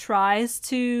writer tries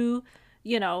to,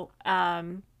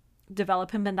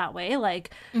 develop him in that way.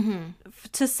 Like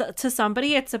to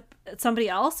somebody, somebody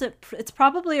else, it's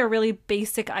probably a really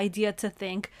basic idea to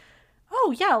think,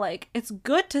 oh yeah, like it's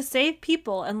good to save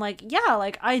people, and like, yeah,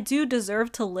 like I do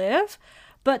deserve to live.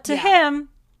 But to him,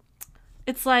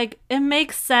 it's like, it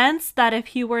makes sense that if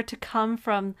he were to come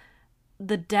from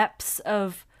the depths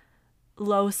of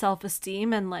low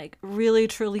self-esteem and like really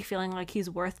truly feeling like he's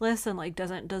worthless and like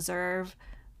doesn't deserve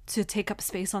to take up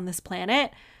space on this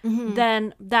planet,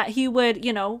 then that he would,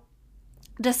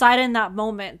 decide in that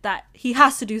moment that he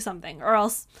has to do something, or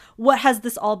else what has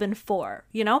this all been for,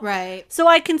 you know? Right. So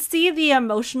I can see the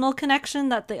emotional connection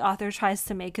that the author tries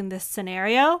to make in this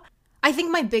scenario. I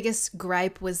think my biggest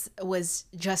gripe was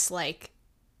just like,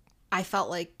 I felt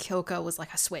like Kyoka was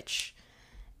like a switch,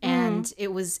 and it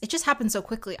just happened so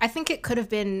quickly. I think it could have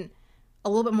been a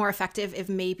little bit more effective if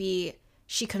maybe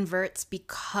she converts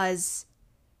because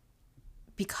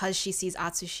she sees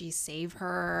Atsushi save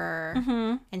her,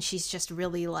 and she's just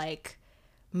really like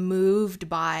moved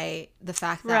by the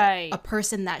fact that a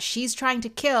person that she's trying to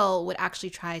kill would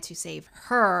actually try to save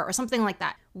her, or something like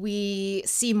that. We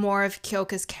see more of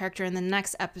Kyoka's character in the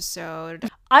next episode.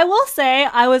 I will say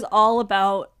I was all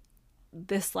about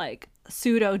this like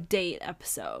pseudo date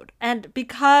episode, and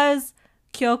because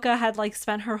Kyoka had like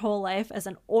spent her whole life as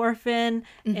an orphan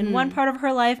in one part of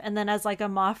her life, and then as like a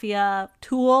mafia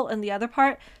tool in the other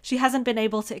part, she hasn't been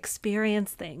able to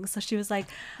experience things. So she was like,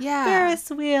 Ferris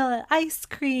wheel and ice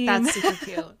cream. That's super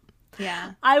cute.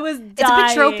 Yeah. I was dying. It's a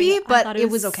bit tropey, but it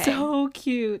was okay. So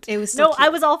cute. It was so cute. I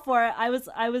was all for it. I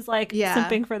was like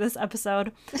simping for this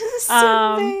episode.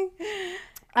 Simping.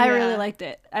 I really liked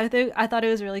it. I thought it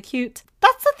was really cute.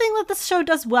 That's the thing that this show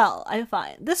does well, I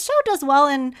find. This show does well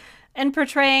in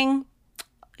portraying,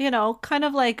 you know, kind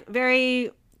of like very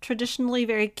traditionally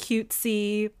very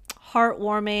cutesy,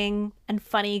 heartwarming, and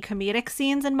funny comedic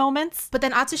scenes and moments. But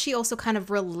then Atsushi also kind of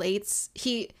relates,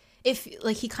 he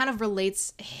kind of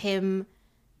relates him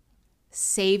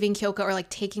saving Kyoka or like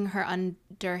taking her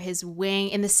under his wing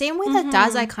in the same way that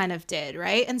Dazai kind of did,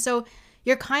 right? And so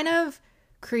you're kind of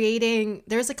creating,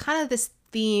 there's a kind of this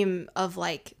theme of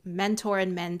like mentor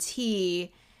and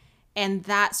mentee, and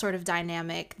that sort of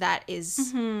dynamic that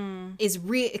is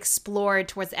re-explored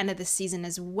towards the end of the season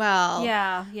as well.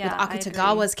 Yeah. With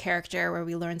Akutagawa's character, where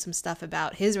we learn some stuff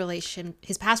about his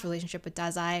past relationship with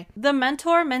Dazai. The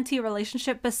mentor-mentee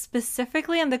relationship, but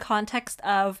specifically in the context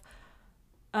of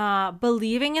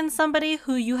believing in somebody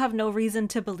who you have no reason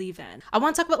to believe in. I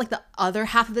want to talk about like the other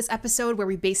half of this episode where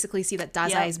we basically see that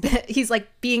Dazai he's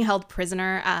like being held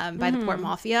prisoner by the Port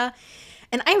Mafia.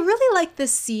 And I really like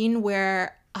this scene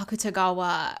where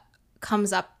Akutagawa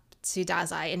comes up to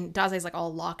Dazai, and Dazai's like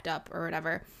all locked up or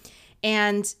whatever,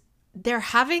 and they're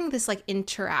having this like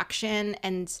interaction,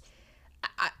 and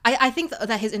I think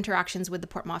that his interactions with the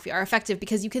Port Mafia are effective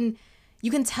because you can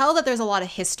tell that there's a lot of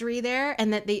history there,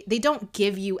 and that they don't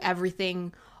give you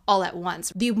everything all at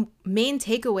once. The main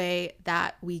takeaway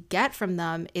that we get from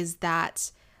them is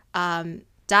that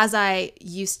Dazai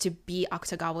used to be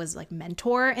Akutagawa's like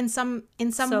mentor in some way.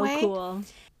 So cool.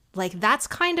 Like that's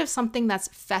kind of something that's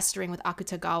festering with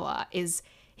Akutagawa, is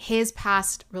his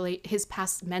past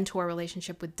mentor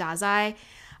relationship with Dazai.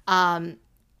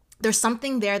 There's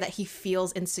something there that he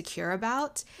feels insecure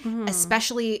about,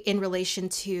 especially in relation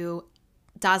to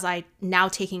Dazai now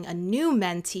taking a new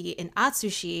mentee in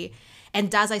Atsushi, and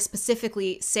Dazai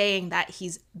specifically saying that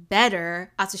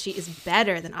Atsushi is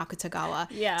better than Akutagawa.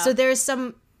 Yeah. So there's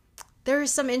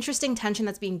some interesting tension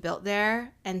that's being built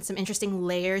there, and some interesting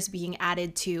layers being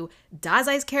added to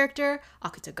Dazai's character,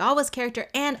 Akutagawa's character,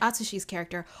 and Atsushi's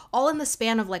character, all in the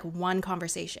span of like one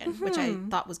conversation, which I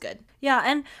thought was good. Yeah,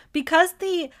 and because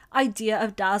the idea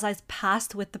of Dazai's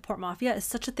past with the Port Mafia is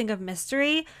such a thing of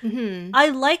mystery, I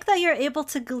like that you're able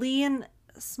to glean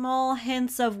small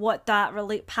hints of what that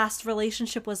past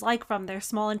relationship was like from their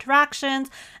small interactions,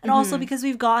 and also because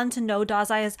we've gotten to know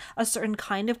Dazai as a certain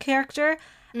kind of character.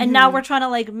 And now we're trying to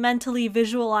like mentally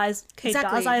visualize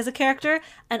Dazai as a character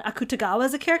and Akutagawa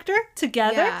as a character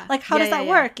together. Yeah. Like how does that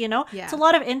work, you know? Yeah. It's a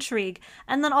lot of intrigue.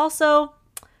 And then also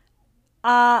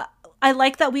I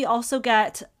like that we also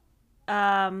get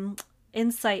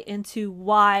insight into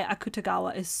why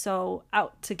Akutagawa is so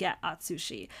out to get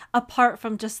Atsushi, apart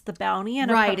from just the bounty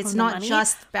and right, apart it's from not the money.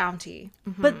 just bounty.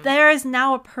 But there is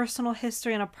now a personal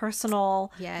history and a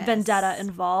personal vendetta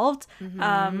involved.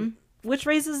 Which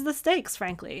raises the stakes,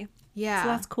 frankly. Yeah. So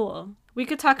that's cool. We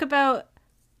could talk about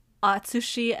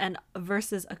Atsushi and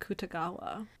versus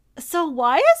Akutagawa. So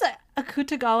why is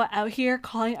Akutagawa out here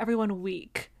calling everyone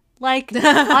weak? Like,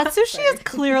 Atsushi is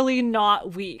clearly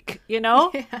not weak, you know?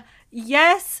 Yeah.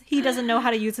 Yes, he doesn't know how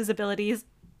to use his abilities.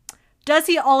 Does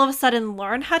he all of a sudden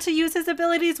learn how to use his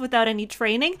abilities without any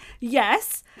training?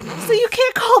 Yes. So you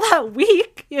can't call that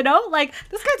weak, you know? Like,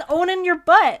 this guy's owning your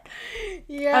butt.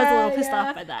 Yeah. I was a little pissed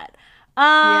off by that.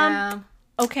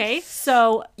 Okay,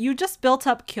 so you just built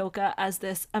up Kyoka as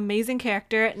this amazing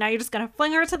character. Now you're just going to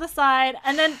fling her to the side,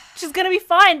 and then she's going to be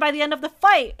fine by the end of the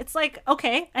fight. It's like,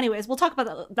 okay. Anyways, we'll talk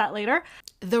about that later.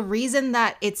 The reason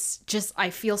that it's just I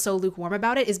feel so lukewarm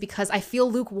about it is because I feel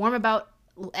lukewarm about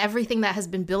everything that has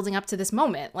been building up to this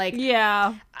moment. Like,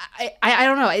 yeah, I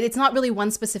don't know. It's not really one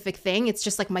specific thing. It's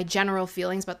just like my general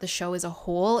feelings about the show as a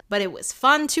whole. But it was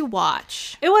fun to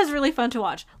watch. it was really fun to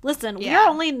watch. Listen, we Yeah. are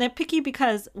only nitpicky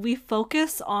because we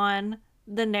focus on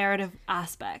the narrative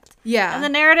aspect. Yeah. And the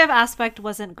narrative aspect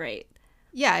wasn't great.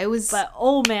 Yeah, it was. But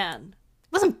oh man,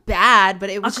 It wasn't bad, but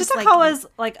it was just like. Akutagawa's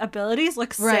like abilities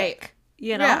look Right. sick.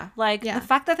 You know, Yeah. like Yeah. the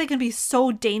fact that they can be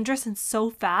so dangerous and so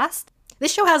fast.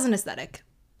 This show has an aesthetic.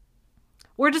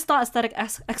 We're just not aesthetic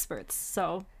experts,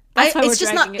 so that's why It's we're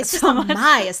just dragging not. it It's just so not much.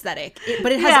 my aesthetic.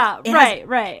 But it has. Yeah, it right, has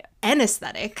right. an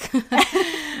aesthetic.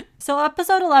 So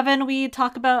episode 11, we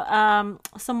talk about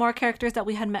some more characters that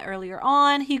we had met earlier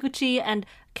on, Higuchi and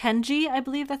Kenji, I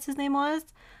believe that's his name was.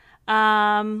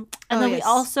 And then we yes.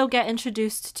 also get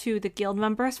introduced to the guild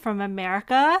members from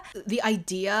America. The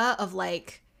idea of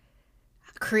like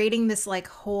creating this like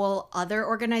whole other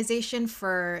organization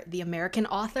for the American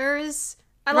authors.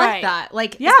 I like Right. that.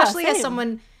 Like, Yeah, especially as same.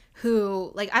 someone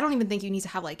who, like, I don't even think you need to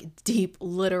have like deep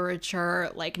literature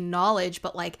like knowledge,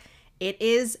 but like it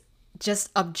is just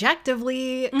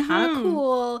objectively kind of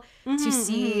cool to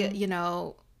see, you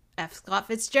know, F. Scott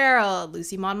Fitzgerald,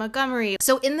 Lucy Maud Montgomery.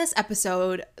 So in this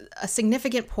episode, a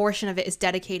significant portion of it is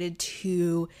dedicated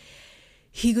to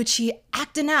Higuchi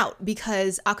acting out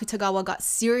because Akutagawa got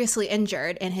seriously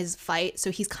injured in his fight. So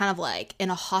he's kind of like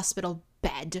in a hospital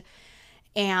bed.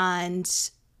 And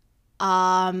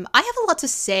I have a lot to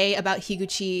say about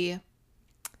Higuchi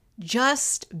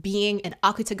just being an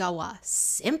Akutagawa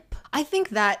simp. I think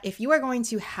that if you are going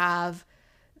to have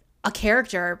a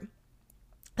character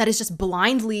that is just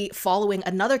blindly following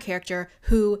another character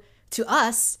who, to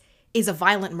us, is a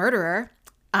violent murderer,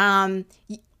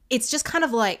 it's just kind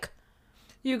of like,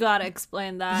 You gotta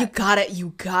explain that.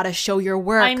 you gotta show your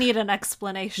work. I need an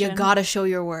explanation. You gotta show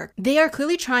your work. They are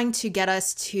clearly trying to get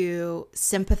us to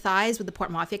sympathize with the Port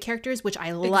Mafia characters, which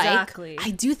I like. Exactly.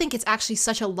 I do think it's actually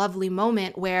such a lovely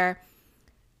moment where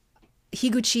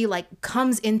Higuchi like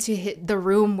comes into the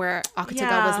room where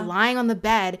Akutagawa was lying on the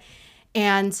bed,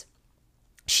 and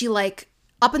she like,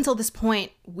 up until this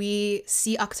point, we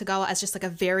see Akutagawa as just like a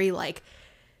very like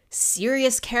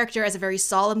serious character, as a very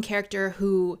solemn character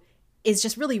who is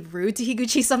just really rude to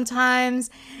Higuchi sometimes,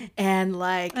 and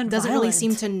like doesn't really violent.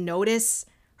 seem to notice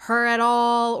her at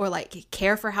all, or like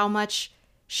care for how much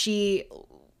she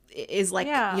is like,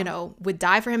 Yeah. you know, would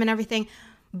die for him and everything.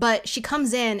 But she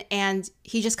comes in and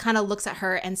he just kind of looks at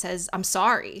her and says, "I'm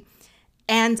sorry."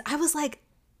 And I was like,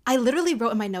 I literally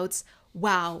wrote in my notes,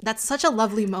 wow, that's such a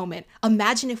lovely moment.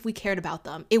 Imagine if we cared about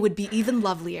them. It would be even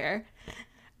lovelier.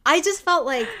 I just felt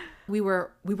like we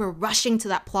were rushing to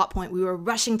that plot point. We were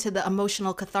rushing to the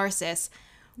emotional catharsis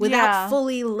without Yeah.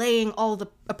 fully laying all the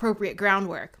appropriate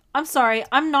groundwork. I'm sorry.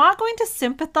 I'm not going to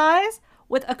sympathize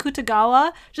with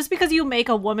Akutagawa just because you make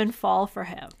a woman fall for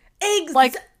him.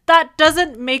 Like, that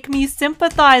doesn't make me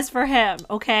sympathize for him,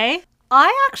 okay?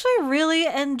 I actually really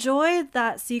enjoyed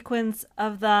that sequence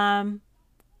of them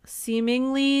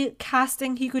seemingly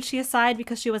casting Higuchi aside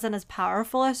because she wasn't as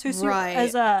powerful as her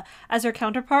Right. as her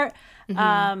counterpart.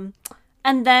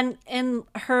 And then in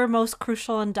her most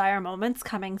crucial and dire moments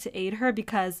coming to aid her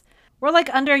because we're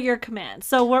like under your command.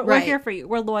 So we're Right. here for you.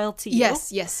 We're loyal to you.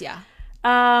 Yes, yeah.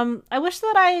 I wish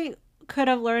that I could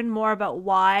have learned more about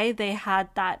why they had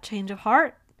that change of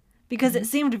heart because it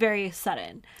seemed very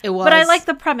sudden. It was. But I like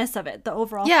the premise of it, the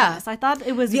overall Yeah. premise. I thought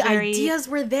it was The very... ideas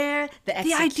were there. The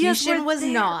ideas execution were was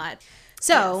there. not.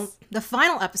 So Yes. the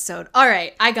final episode. All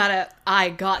right, I got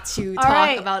to talk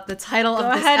right. about the title Go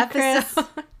of this ahead, Kris.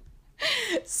 episode.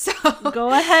 So Go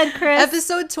ahead, Kris.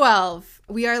 episode 12,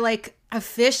 we are like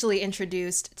officially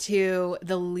introduced to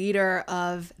the leader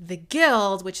of the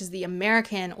guild, which is the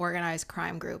American organized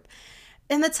crime group.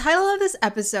 And the title of this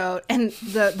episode, and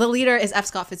the leader is F.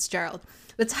 Scott Fitzgerald.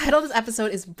 The title of this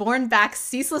episode is Born Back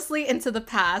Ceaselessly into the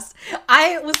Past.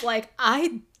 I was like,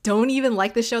 I don't even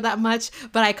like the show that much,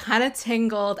 but I kind of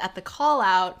tingled at the call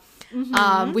out,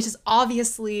 which is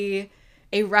obviously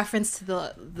a reference to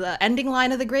the ending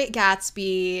line of The Great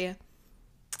Gatsby.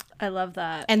 I love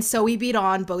that. And so we beat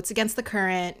on, boats against the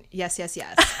current. Yes.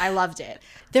 I loved it.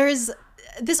 There's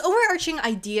this overarching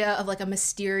idea of like a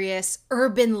mysterious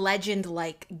urban legend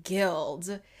like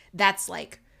guild that's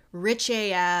like rich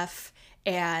AF,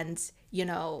 and, you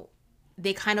know,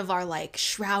 they kind of are like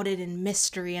shrouded in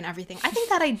mystery and everything. I think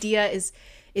that idea is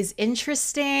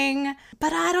interesting,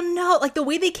 but I don't know. Like the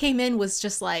way they came in was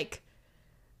just like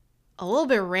a little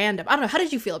bit random. I don't know. How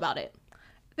did you feel about it?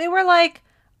 They were like,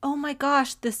 oh my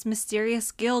gosh, this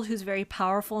mysterious guild who's very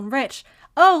powerful and rich.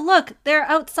 Oh, look, they're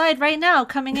outside right now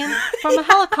coming in from a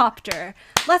helicopter.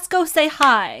 Let's go say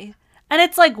hi. And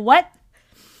it's like, what?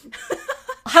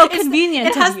 How convenient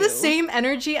It has of you. the same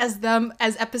energy as them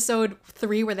as episode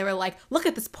 3 where they were like, look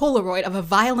at this Polaroid of a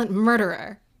violent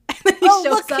murderer. And then he Oh,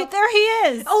 shows look, up. there he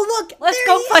is. Oh, look, Let's there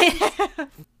go he is. fight him.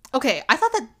 Okay, I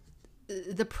thought that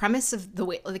the premise of the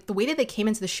way that they came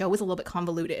into the show was a little bit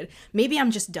convoluted. Maybe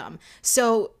I'm just dumb.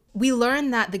 So we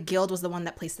learned that the guild was the one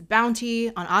that placed the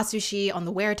bounty on Atsushi, on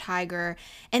the were-tiger,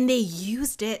 and they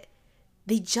used it.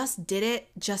 They just did it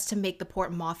just to make the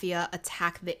Port Mafia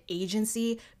attack the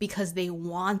agency because they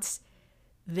want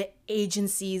the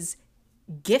agency's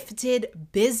gifted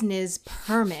business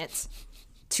permit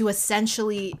to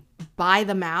essentially buy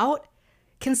them out.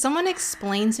 Can someone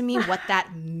explain to me what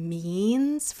that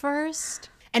means first?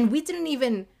 And we didn't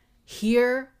even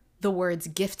hear the words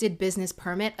gifted business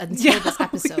permit until this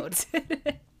episode.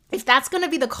 If that's going to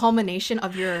be the culmination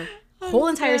of your whole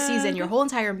entire season, your whole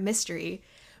entire mystery,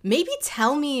 maybe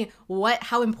tell me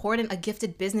how important a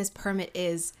gifted business permit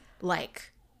is,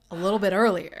 like, a little bit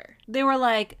earlier. They were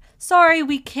like, sorry,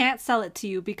 we can't sell it to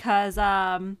you because,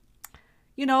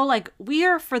 like, we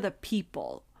are for the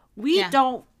people. We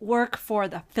don't work for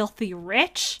the filthy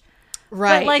rich.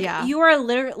 Right, but, like, you are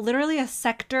literally a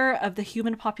sector of the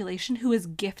human population who is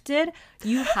gifted.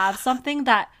 You have something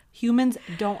that humans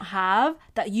don't have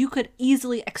that you could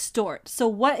easily extort. So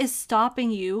what is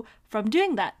stopping you from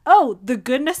doing that? Oh, the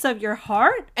goodness of your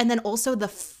heart? And then also the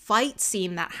fight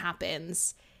scene that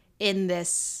happens in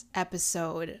this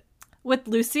episode. With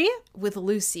Lucy? With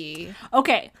Lucy.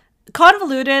 Okay.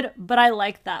 Convoluted, but I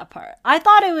liked that part. I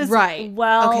thought it was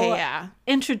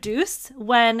introduced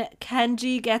when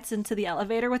Kenji gets into the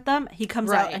elevator with them. He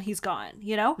comes out and he's gone,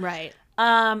 you know? Right.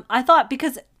 I thought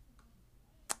because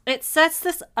it sets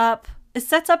up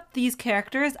these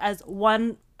characters as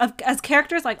as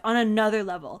characters like on another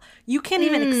level. You can't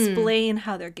even explain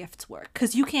how their gifts work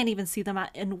because you can't even see them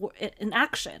in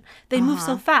action. They move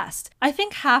so fast. I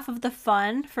think half of the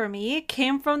fun for me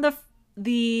came from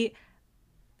the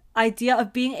idea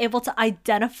of being able to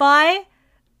identify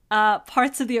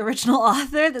parts of the original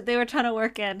author that they were trying to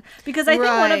work in, because I think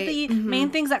one of the main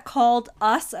things that called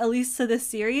us, at least to this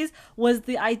series, was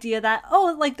the idea that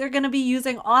like they're going to be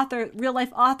using real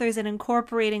life authors and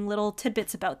incorporating little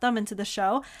tidbits about them into the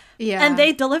show, and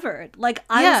they delivered. Like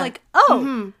I was like,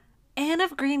 Anne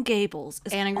of Green Gables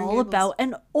is all about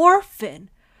an orphan.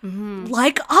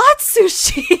 Like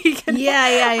Atsushi.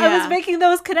 I was making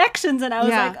those connections and I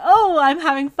was like, I'm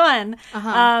having fun.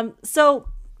 So,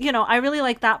 I really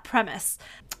like that premise.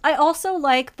 I also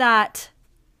like that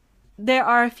there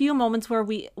are a few moments where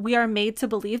we are made to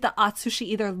believe that Atsushi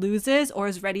either loses or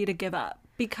is ready to give up.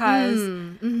 Because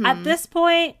at this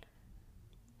point,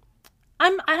 I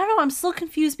don't know, I'm still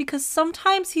confused because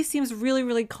sometimes he seems really,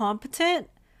 really competent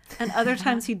and other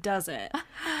times he doesn't.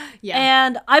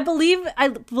 And I believe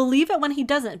it when he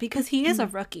doesn't, because he is a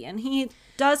rookie and he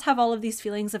does have all of these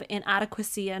feelings of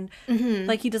inadequacy and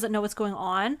like he doesn't know what's going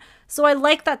on. So I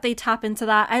like that they tap into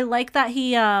that. I like that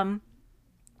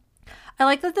I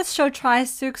like that this show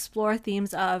tries to explore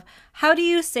themes of how do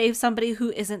you save somebody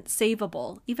who isn't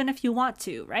savable, even if you want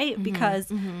to, right? Because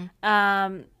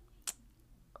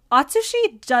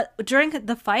Atsushi, during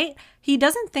the fight, he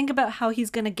doesn't think about how he's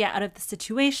going to get out of the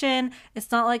situation.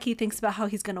 It's not like he thinks about how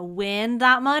he's going to win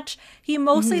that much. He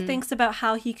mostly thinks about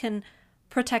how he can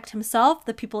protect himself,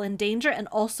 the people in danger, and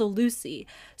also Lucy.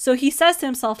 So he says to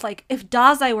himself, like, if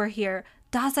Dazai were here,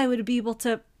 Dazai would be able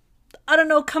to, I don't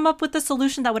know, come up with a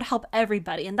solution that would help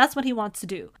everybody. And that's what he wants to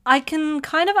do. I can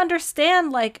kind of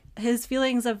understand, like, his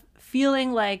feelings of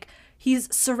feeling like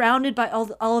he's surrounded by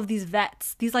all of these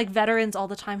vets, these like veterans all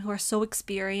the time who are so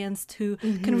experienced, who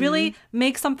can really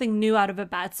make something new out of a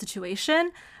bad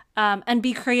situation and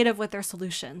be creative with their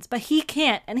solutions. But he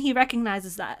can't, and he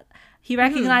recognizes that. He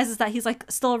recognizes that he's like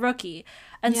still a rookie.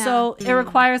 And so it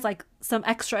requires like some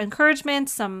extra encouragement,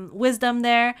 some wisdom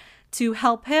there to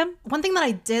help him. One thing that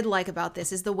I did like about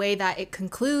this is the way that it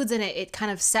concludes and it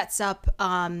kind of sets up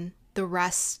the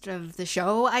rest of the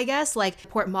show, I guess. Like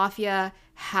Port Mafia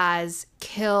has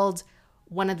killed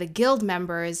one of the guild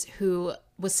members who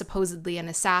was supposedly an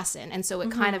assassin. And so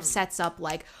it kind of sets up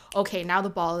like, okay, now the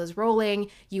ball is rolling.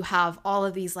 You have all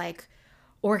of these like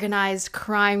organized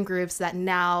crime groups that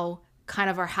now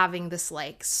kind of are having this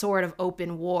like sort of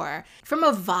open war. From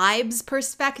a vibes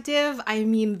perspective, I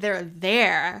mean, they're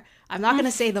there. I'm not going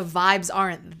to say the vibes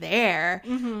aren't there,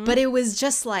 but it was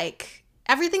just like,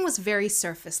 everything was very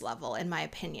surface level, in my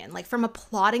opinion. Like, from a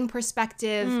plotting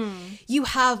perspective, you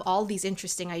have all these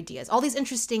interesting ideas, all these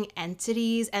interesting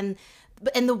entities, and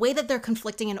the way that they're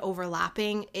conflicting and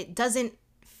overlapping, it doesn't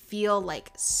feel like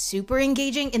super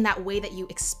engaging in that way that you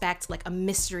expect like a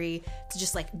mystery to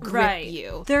just like grip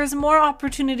you. There's more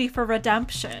opportunity for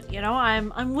redemption, you know?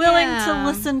 I'm willing to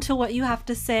listen to what you have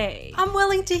to say. I'm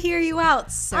willing to hear you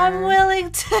out, sir. I'm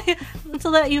willing to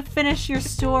let you finish your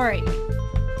story.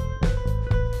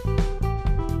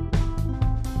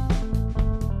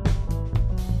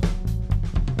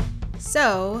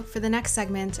 So, for the next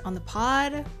segment on the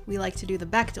pod, we like to do the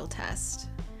Bechdel test.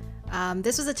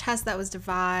 This was a test that was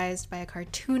devised by a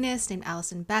cartoonist named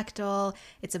Alison Bechdel.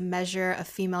 It's a measure of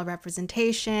female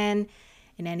representation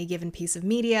in any given piece of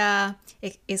media.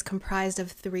 It is comprised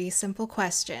of 3 simple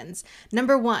questions.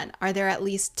 Number 1, are there at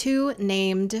least 2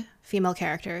 named female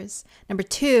characters? Number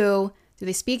 2, do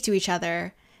they speak to each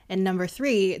other? And number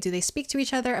 3, do they speak to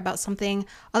each other about something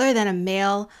other than a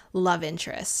male love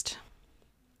interest?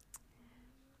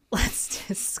 Let's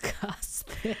discuss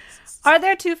this. Are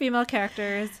there 2 female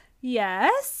characters?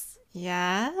 Yes.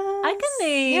 Yeah. I can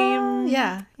name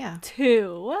Yeah.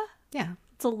 2. Yeah.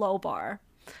 It's a low bar.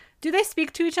 Do they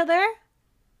speak to each other?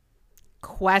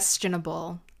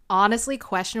 Questionable. Honestly,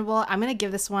 questionable. I'm going to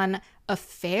give this one a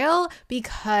fail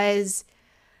because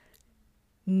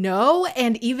no,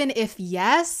 and even if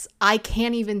yes, I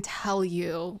can't even tell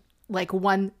you like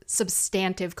one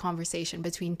substantive conversation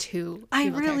between 2 I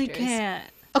female really characters.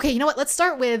 can't. Okay, you know what? Let's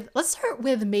start with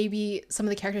maybe some of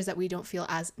the characters that we don't feel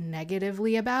as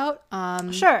negatively about.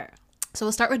 Sure. So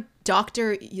we'll start with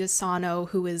Dr. Yasano,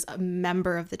 who is a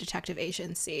member of the detective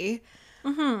agency.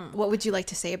 Mm-hmm. What would you like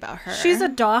to say about her? She's a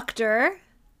doctor,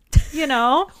 you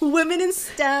know. Women in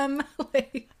STEM.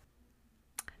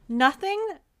 Nothing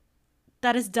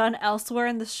that is done elsewhere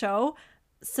in the show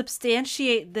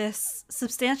substantiates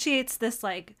this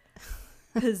like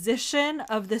position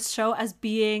of this show as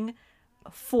being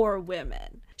for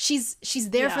women. She's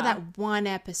there for that one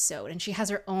episode, and she has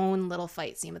her own little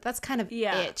fight scene, but that's kind of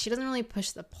it. She doesn't really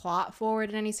push the plot forward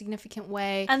in any significant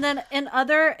way. And then in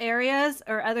other areas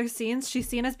or other scenes, she's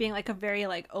seen as being like a very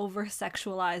like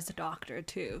over-sexualized doctor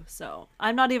too. So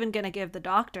I'm not even gonna give the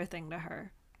doctor thing to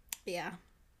her. Yeah.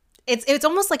 It's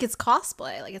almost like it's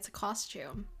cosplay, like it's a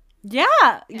costume.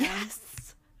 Yeah.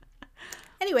 Yes.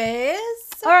 Anyways.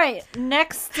 All right.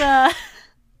 Next.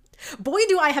 Boy,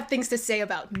 do I have things to say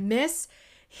about Miss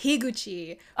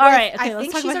Higuchi. All right. Okay, I let's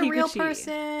think talk she's about a real Higuchi.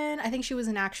 person. I think she was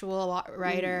an actual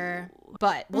writer,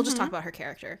 but we'll just talk about her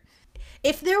character.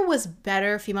 If there was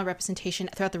better female representation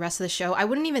throughout the rest of the show, I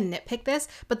wouldn't even nitpick this,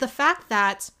 but the fact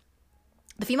that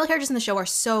the female characters in the show are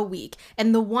so weak,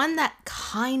 and the one that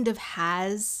kind of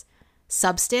has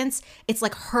substance, it's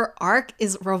like her arc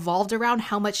is revolved around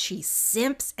how much she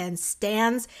simps and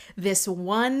stands this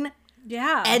one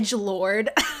edgelord.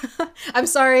 I'm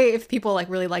sorry if people like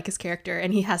really like his character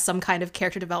and he has some kind of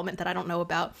character development that I don't know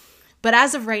about, but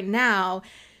as of right now,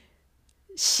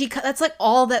 that's like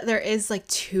all that there is like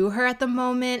to her at the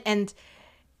moment, and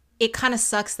it kind of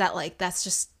sucks that like that's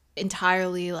just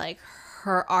entirely like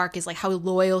her arc is like how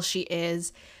loyal she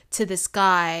is to this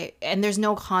guy, and there's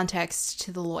no context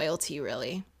to the loyalty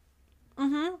really.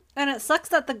 Mm-hmm. And it sucks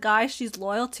that the guy she's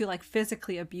loyal to like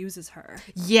physically abuses her.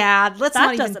 Yeah, let's that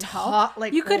not even doesn't talk. help.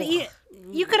 Like you could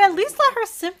at least let her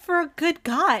simp for a good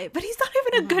guy, but he's not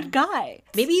even a good guy.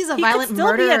 Maybe he's a he violent could still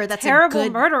murderer. Be a that's terrible a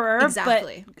good murderer,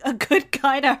 exactly. But a good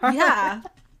guy to her. Yeah.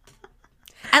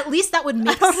 At least that would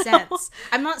make sense.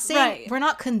 I'm not saying we're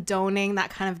not condoning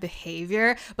that kind of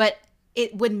behavior, but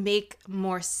it would make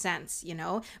more sense, you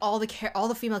know? All the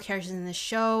female characters in the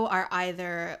show are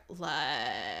either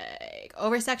like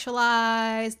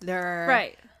over-sexualized,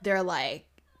 they're like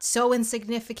so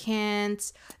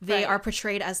insignificant, they are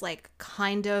portrayed as like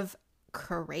kind of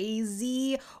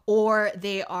crazy, or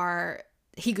they are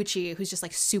Higuchi, who's just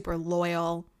like super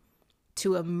loyal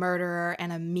to a murderer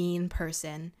and a mean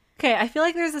person. Okay, I feel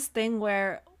like there's this thing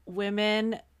where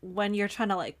women, when you're trying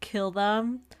to like kill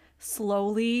them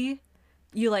slowly,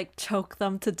 you like choke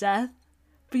them to death,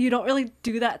 but you don't really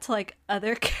do that to like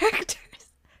other characters.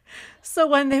 So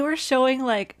when they were showing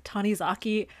like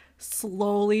Tanizaki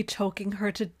slowly choking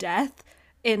her to death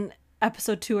in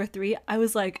episode 2 or 3, I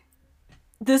was like,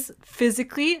 this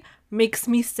physically makes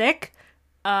me sick.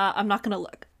 I'm not gonna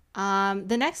look.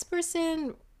 The next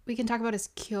person we can talk about is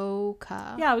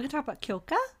Kyoka. Yeah, we can talk about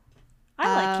Kyoka.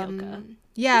 I like Kyoka.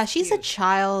 Yeah, she's a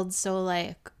child, so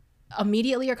like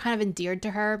immediately you're kind of endeared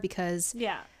to her because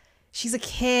she's a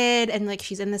kid and like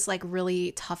she's in this like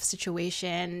really tough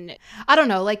situation. I don't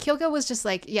know, like Kyoka was just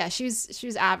like, yeah, she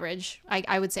was average,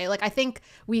 I would say. Like I think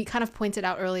we kind of pointed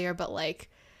out earlier, but like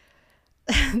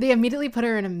they immediately put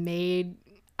her in a maid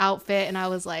outfit and I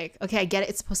was like, okay, I get it,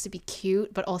 it's supposed to be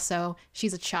cute, but also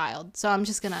she's a child, so I'm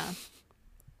just gonna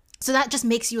So that just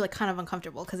makes you like kind of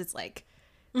uncomfortable because it's like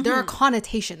there are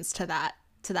connotations to that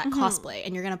cosplay,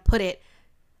 and you're gonna put it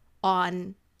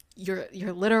on your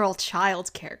literal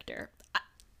child character.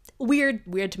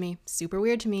 Weird to me. Super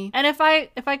weird to me. And if I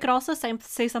could also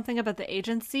say something about the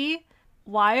agency,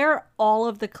 why are all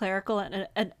of the clerical and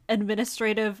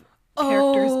administrative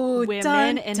characters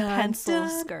women in pencil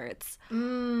skirts?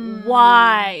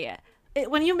 Why?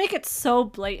 When you make it so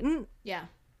blatant, yeah,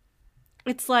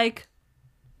 it's like,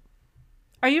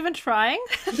 are you even trying?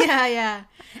 yeah.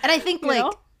 And I think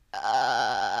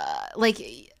like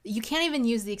you can't even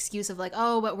use the excuse of like,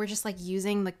 oh, but we're just like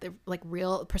using like the like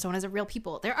real personas of real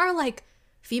people. There are like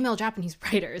female Japanese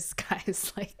writers,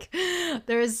 guys. Like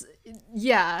it's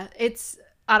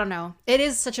I don't know. It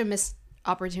is such a missed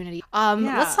opportunity.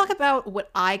 Let's talk about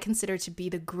what I consider to be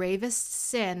the gravest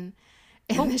sin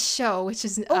in this show, which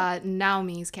is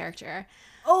Naomi's character.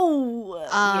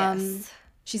 Yes.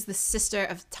 She's the sister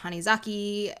of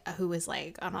Tanizaki, who is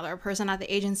like another person at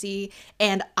the agency.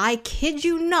 And I kid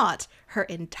you not, her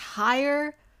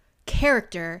entire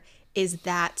character is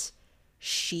that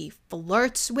she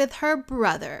flirts with her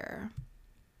brother.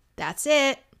 That's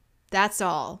it. That's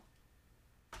all.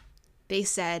 They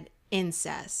said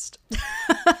incest.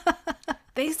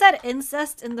 They said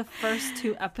incest in the first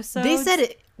 2 episodes.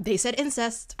 They said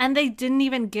incest. And they didn't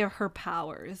even give her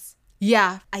powers.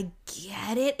 Yeah, I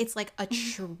get it. It's like a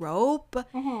trope.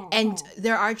 And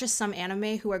there are just some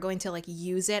anime who are going to like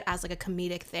use it as like a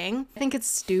comedic thing. I think it's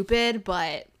stupid,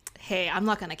 but hey, I'm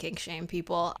not going to kink shame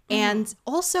people. And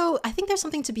also, I think there's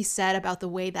something to be said about the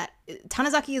way that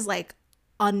Tanizaki is like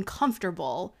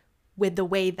uncomfortable with the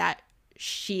way that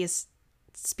she is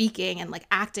speaking and like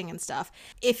acting and stuff.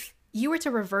 If you were to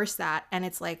reverse that and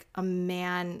it's like a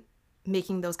man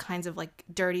making those kinds of like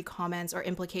dirty comments or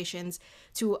implications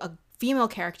to a female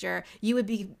character, you would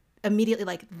be immediately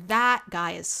like, that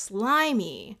guy is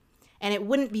slimy, and it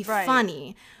wouldn't be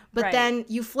funny. But then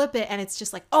you flip it and it's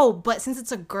just like, oh, but since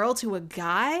it's a girl to a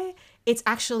guy, it's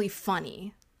actually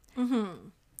funny.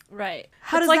 Right.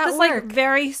 How does like that this work? Like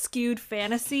very skewed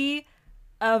fantasy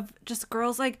of just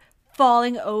girls like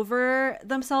falling over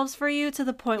themselves for you to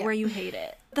the point where you hate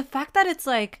it. The fact that it's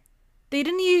like they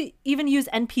didn't even use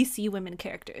NPC women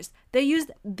characters. They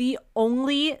used the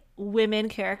only women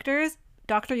characters,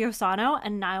 Dr. Yosano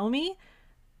and Naomi,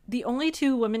 the only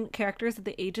 2 women characters at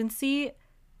the agency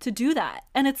to do that.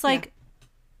 And it's like,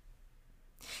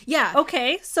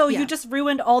 okay, so you just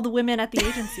ruined all the women at the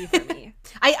agency for me.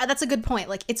 That's a good point.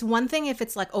 Like, it's one thing if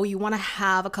it's like, oh, you want to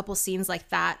have a couple scenes like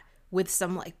that with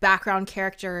some like background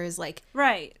characters, like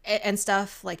and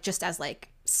stuff, like just as like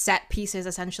set pieces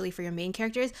essentially for your main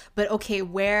characters. But okay,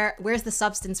 where's the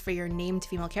substance for your named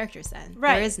female characters then?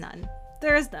 There is none.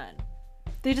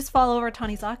 They just fall over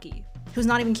Tanizaki, who's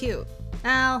not even cute.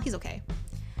 Well, he's okay.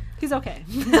 He's all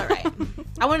right.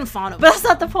 I wouldn't fawn over but that's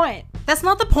not the point. That's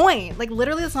not the point. Like,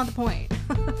 literally, that's not the point.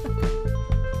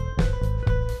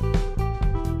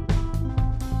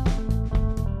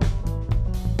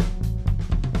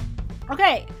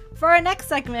 Okay, for our next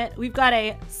segment, we've got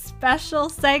a special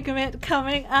segment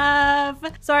coming up.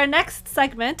 So our next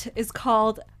segment is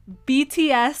called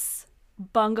BTS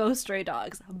Bungo Stray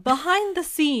Dogs. Behind the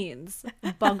scenes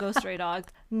Bungo Stray Dogs.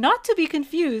 Not to be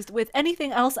confused with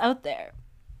anything else out there.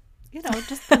 You know,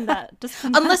 just put that.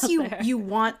 Unless you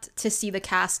want to see the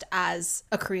cast as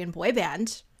a Korean boy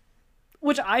band.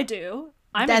 Which I do.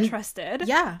 I'm interested.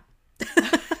 Yeah.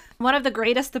 One of the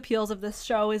greatest appeals of this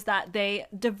show is that they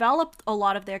developed a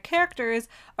lot of their characters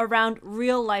around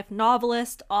real life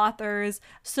novelists, authors.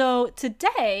 So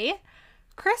today,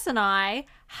 Kris and I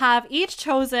have each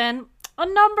chosen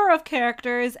a number of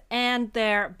characters and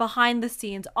their behind the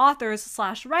scenes authors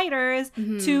 / writers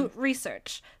to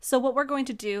research. So what we're going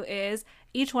to do is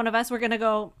each one of us, we're going to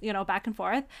go, back and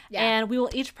forth, and we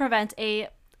will each present a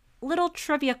little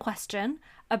trivia question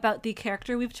about the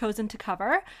character we've chosen to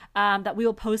cover that we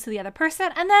will pose to the other person.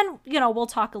 And then, we'll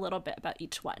talk a little bit about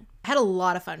each one. I had a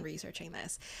lot of fun researching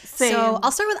this. Same. So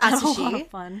I'll start with Atsushi. A lot of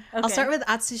fun. Okay. I'll start with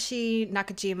Atsushi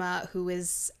Nakajima, who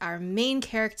is our main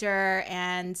character.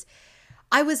 And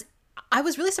I was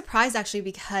really surprised, actually,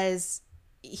 because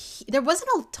there wasn't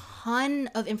a ton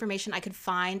of information I could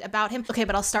find about him. Okay,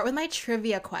 but I'll start with my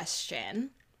trivia question.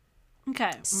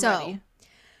 Okay, so ready.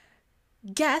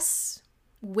 Guess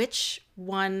which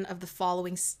one of the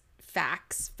following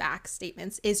fact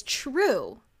statements is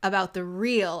true about the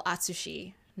real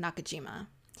Atsushi Nakajima.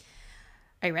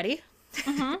 Are you ready?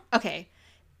 Mm-hmm. Okay.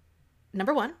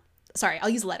 Number 1. Sorry, I'll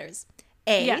use letters.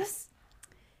 A. Yes.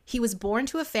 He was born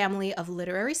to a family of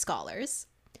literary scholars.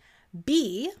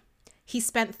 B. He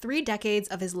spent 3 decades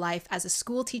of his life as a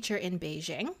school teacher in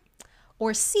Beijing.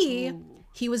 Or C, Ooh.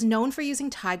 he was known for using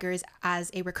tigers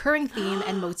as a recurring theme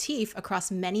and motif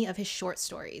across many of his short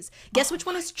stories. Guess which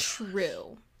one is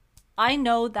true? I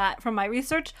know that from my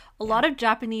research, a lot of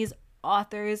Japanese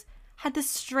authors had this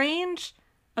strange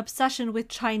obsession with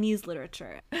Chinese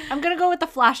literature. I'm going to go with the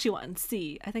flashy one,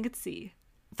 C. I think it's C.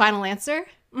 Final answer?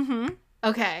 Mm-hmm.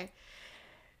 Okay.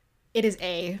 It is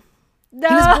A. No,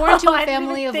 He was born to a I didn't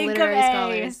family of think literary A.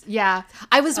 scholars. Yeah.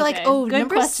 I was like, Okay, oh, good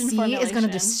number question C is going to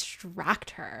formulation.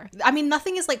 distract her. I mean,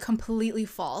 nothing is like completely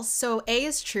false. So A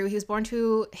is true. He was born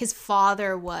to, his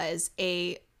father was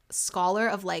a scholar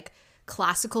of like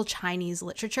classical Chinese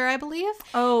literature, I believe.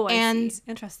 Oh, I and see.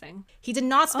 Interesting. he did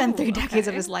not spend 3 decades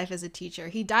of okay. his life as a teacher.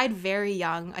 He died very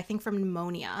young, I think from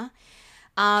pneumania.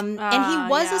 And he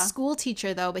was a school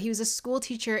teacher, though, but he was a school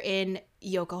teacher in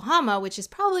Yokohama, which is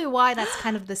probably why that's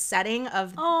kind of the setting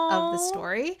of the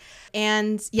story.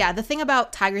 And yeah, the thing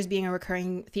about tigers being a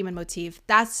recurring theme and motif,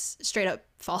 that's straight up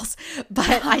false.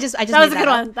 But I just That was a good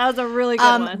up. one. That was a really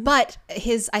good one. But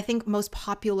his, I think, most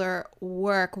popular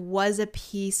work was a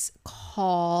piece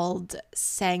called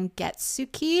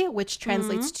Sangetsuki, which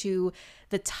translates to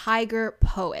the tiger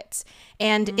poet.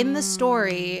 And in the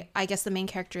story, I guess the main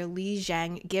character, Li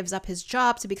Zhang, gives up his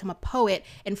job to become a poet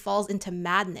and falls into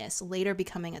madness, later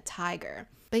becoming a tiger.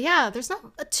 But yeah, there's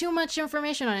not too much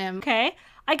information on him. Okay.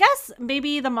 I guess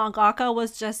maybe the mangaka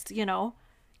was just, you know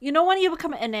when you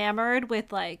become enamored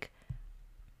with like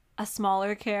a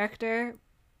smaller character,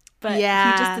 but he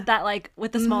just did that like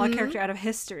with the smaller character out of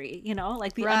history,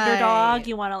 like the underdog,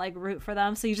 you want to like root for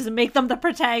them, so you just make them the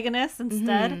protagonist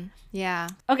instead. Yeah.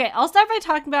 Okay, I'll start by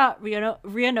talking about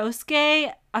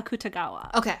Ryunosuke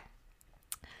Akutagawa. Okay.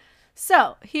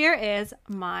 So here is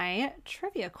my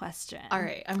trivia question. All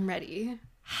right, I'm ready.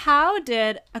 How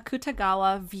did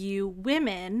Akutagawa view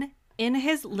women in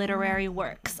his literary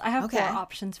works? I have 4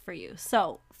 options for you.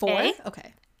 So 4? A,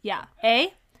 Okay. yeah.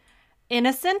 A,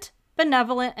 innocent,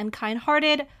 benevolent, and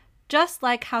kind-hearted, just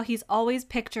like how he's always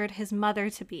pictured his mother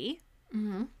to be.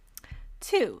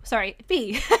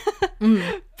 B.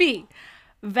 B,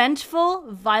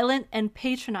 vengeful, violent, and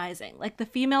patronizing, like the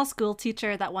female school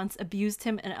teacher that once abused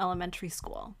him in elementary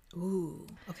school. Ooh,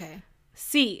 okay.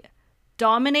 C,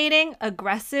 dominating,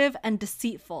 aggressive, and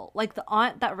deceitful, like the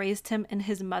aunt that raised him in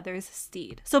his mother's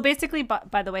stead. So basically,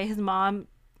 by the way, his mom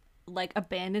like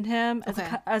abandoned him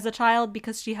as a child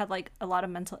because she had like a lot of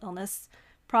mental illness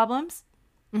problems.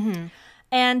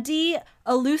 And D,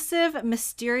 elusive,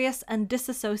 mysterious, and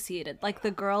disassociated, like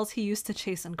the girls he used to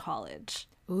chase in college.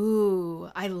 Ooh,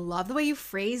 I love the way you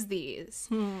phrase these.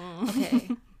 Okay.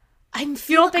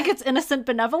 You don't think it's innocent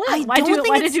benevolent? Why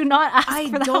did you not ask for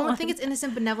that? I don't think it's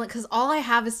innocent benevolent because all I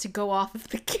have is to go off of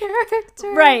the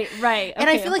character. Right. And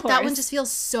I feel like that one just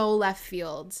feels so left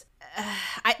field.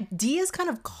 D is kind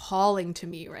of calling to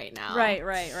me right now.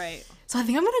 Right. So I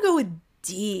think I'm going to go with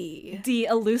D. D,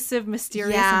 elusive,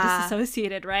 mysterious, and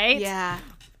disassociated, right? Yeah.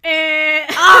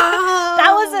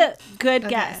 That was a good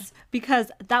guess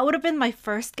because that would have been my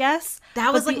first guess.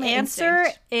 That was but like the my answer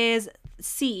instinct. is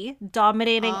C,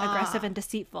 dominating, aggressive, and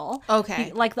deceitful.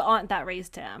 Okay. Like the aunt that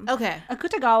raised him. Okay.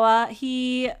 Akutagawa,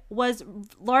 he was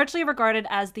largely regarded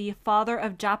as the father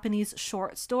of Japanese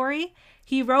short story.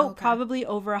 He wrote probably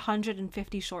over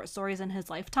 150 short stories in his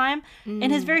lifetime,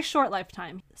 in his very short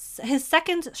lifetime. His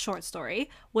second short story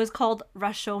was called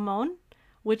Rashomon,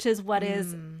 which is what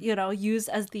is, used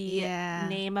as the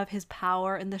name of his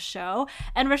power in the show.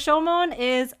 And Rashomon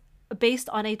is based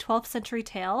on a 12th century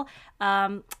tale.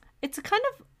 It's kind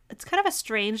of a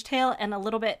strange tale and a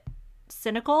little bit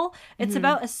cynical. It's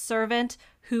about a servant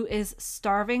who is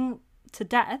starving to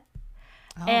death.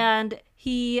 And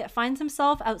he finds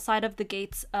himself outside of the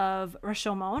gates of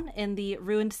Rashomon in the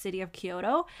ruined city of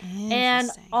Kyoto. And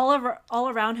all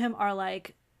around him are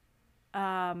like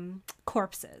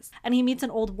corpses. And he meets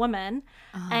an old woman,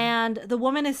 and the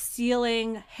woman is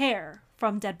stealing hair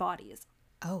from dead bodies.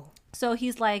 So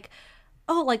he's like,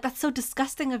 oh, like, that's so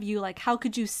disgusting of you. Like, how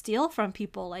could you steal from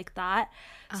people like that?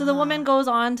 So the woman goes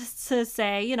on to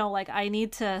say, like, I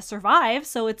need to survive,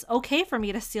 so it's okay for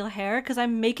me to steal hair because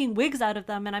I'm making wigs out of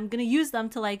them and I'm going to use them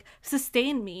to, like,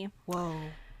 sustain me. Whoa.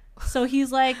 So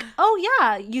he's like, oh,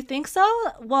 yeah, you think so?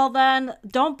 Well, then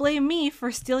don't blame me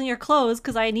for stealing your clothes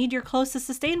because I need your clothes to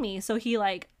sustain me. So he,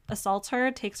 like, assaults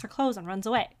her, takes her clothes, and runs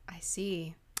away. I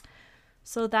see.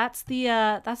 So that's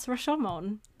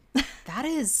Rashomon. That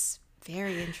is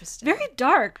very interesting. Very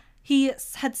dark. He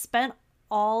had spent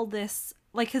all this,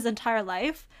 like his entire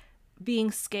life,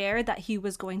 being scared that he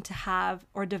was going to have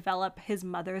or develop his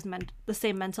mother's the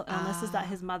same mental illnesses that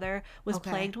his mother was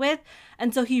plagued with.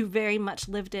 And so he very much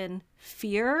lived in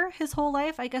fear his whole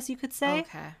life, I guess you could say.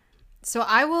 So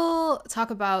I will talk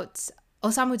about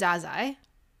Osamu Dazai.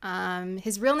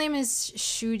 His real name is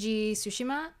Shuji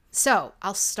Tsushima. So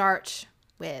I'll start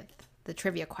with the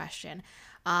trivia question.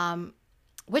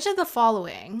 Which of the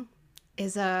following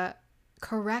is a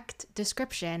correct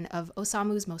description of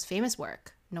Osamu's most famous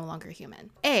work, No Longer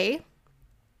Human? A,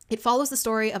 it follows the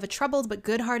story of a troubled but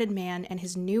good-hearted man and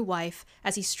his new wife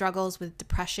as he struggles with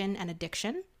depression and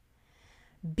addiction.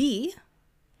 B,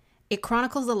 it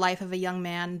chronicles the life of a young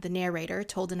man, the narrator,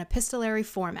 told in epistolary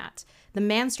format. The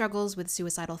man struggles with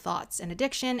suicidal thoughts and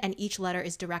addiction, and each letter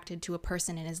is directed to a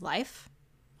person in his life.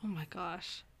 Oh my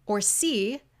gosh. Or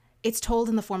C, it's told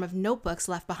in the form of notebooks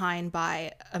left behind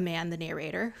by a man, the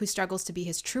narrator, who struggles to be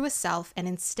his truest self and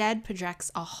instead projects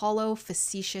a hollow,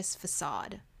 facetious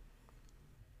facade.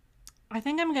 I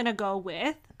think I'm going to go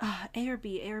with A or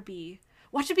B, A or B.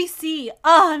 Watch it be C.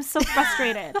 Oh, I'm so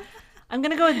frustrated. I'm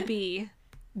going to go with B.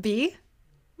 B?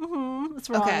 Mm-hmm. It's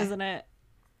wrong, Okay. isn't it?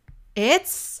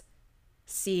 It's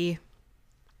C.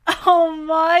 Oh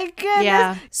my goodness.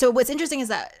 Yeah. So what's interesting is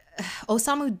that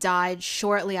Osamu died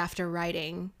shortly after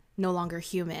writing No Longer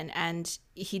Human, and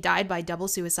he died by double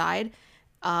suicide,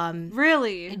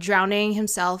 Really? drowning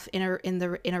himself in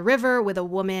a river with a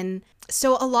woman.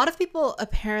 So a lot of people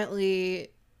apparently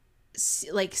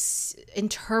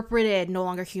interpreted No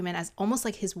Longer Human as almost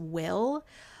like his will,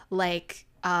 like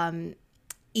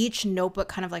each notebook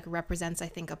kind of like represents, I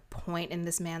think, a point in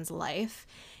this man's life,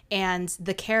 and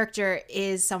the character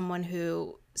is someone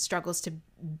who struggles to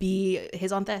be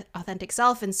his authentic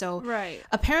self. And so Right.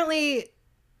 apparently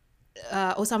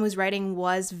Osamu's writing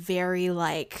was very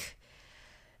like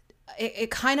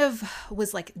it kind of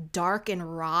was like dark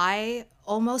and wry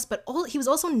almost, but he was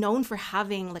also known for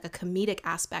having like a comedic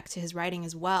aspect to his writing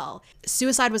as well.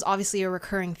 Suicide was obviously a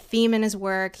recurring theme in his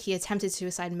work. He attempted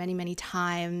suicide many, many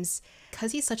times.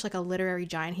 Because he's such like a literary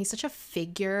giant, he's such a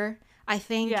figure, I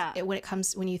think, Yeah.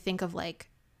 when you think of like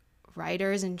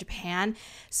writers in Japan.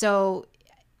 So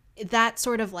that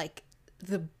sort of like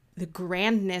the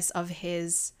grandness of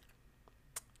his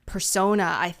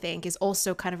persona, I think, is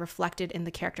also kind of reflected in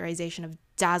the characterization of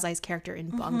Dazai's character in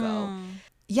Bungo.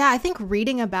 Yeah, I think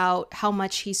reading about how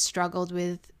much he struggled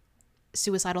with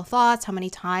suicidal thoughts, how many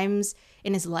times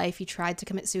in his life he tried to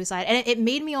commit suicide, and it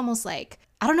made me almost like,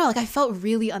 I don't know, like I felt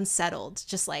really unsettled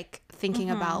just like thinking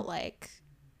about like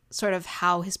sort of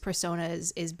how his persona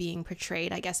is being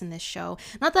portrayed, I guess, in this show.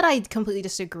 Not that I completely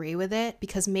disagree with it,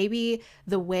 because maybe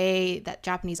the way that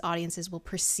Japanese audiences will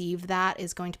perceive that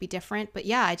is going to be different. But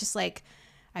yeah,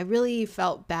 I really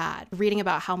felt bad reading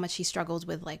about how much he struggled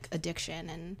with like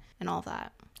addiction and all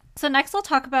that. So next I'll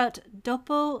talk about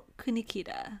Doppo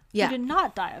Kunikida, Yeah. who did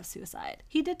not die of suicide.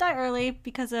 He did die early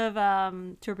because of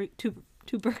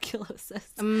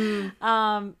tuberculosis.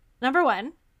 Number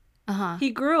one,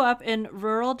 he grew up in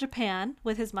rural Japan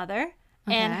with his mother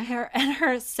and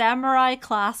her samurai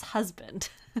class husband.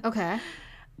 Okay.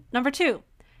 Number two,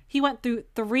 he went through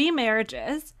 3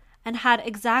 marriages and had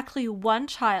exactly 1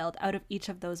 child out of each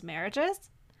of those marriages.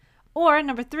 Or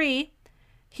number 3,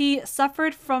 he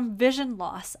suffered from vision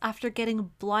loss after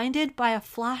getting blinded by a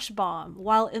flash bomb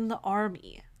while in the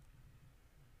army.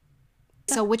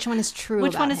 So which one is true?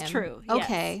 Which about one is him? true?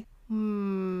 Okay.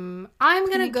 I'm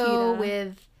gonna go Kunikida.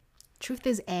 with truth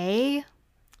is A.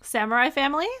 Samurai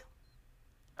family?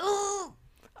 Oh,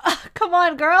 come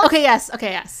on, girl. Okay, yes.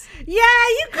 Yeah,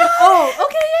 you got it. Oh,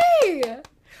 okay, yay.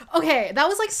 Okay, that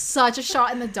was like such a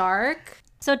shot in the dark.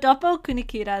 So Doppo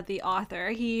Kunikida, the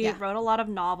author, he Yeah. wrote a lot of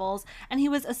novels, and he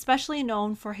was especially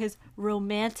known for his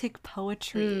romantic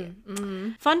poetry.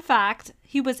 Fun fact,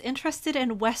 he was interested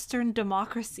in Western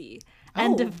democracy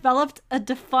and Oh. developed a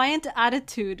defiant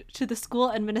attitude to the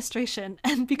school administration,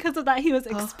 and because of that, he was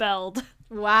expelled.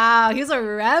 Wow, he was a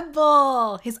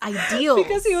rebel. His ideals.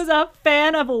 Because he was a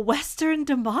fan of Western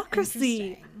democracy.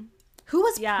 Interesting. Who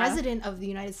was Yeah. president of the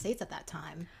United States at that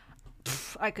time?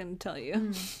 I couldn't tell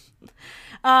you.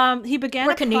 He began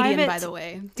We're a Canadian, private... by the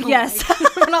way. Don't Yes.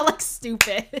 we're not like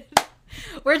stupid.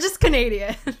 We're just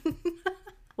Canadian.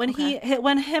 When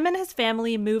him and his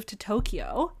family moved to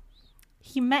Tokyo,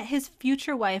 he met his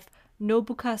future wife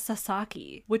Nobuka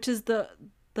Sasaki, which is the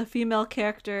female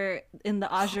character in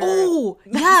the Azure. Oh,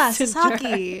 yeah,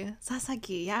 Messenger.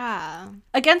 Sasaki, yeah.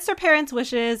 Against her parents'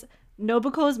 wishes,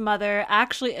 Nobuko's mother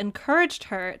actually encouraged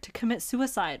her to commit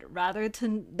suicide rather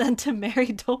than to marry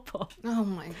Doppo. Oh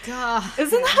my god.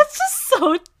 Isn't that just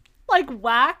so like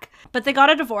whack? But they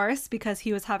got a divorce because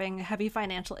he was having heavy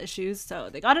financial issues, so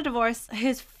they got a divorce.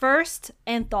 His first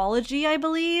anthology, I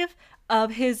believe,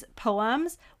 of his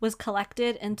poems was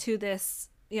collected into this,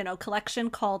 collection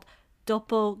called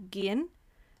Doppo Gin.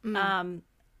 And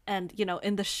And, you know,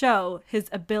 in the show, his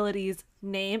ability's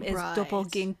name is Right.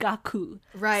 Doppelgengaku.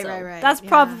 Right, So right. That's Yeah.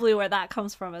 probably where that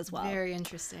comes from as well. Very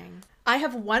interesting. I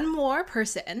have one more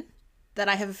person that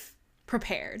I have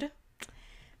prepared.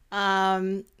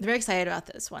 Very excited about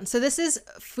this one. So this is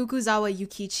Fukuzawa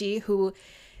Yukichi, who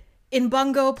in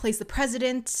Bungo plays the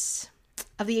president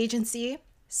of the agency.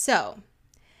 So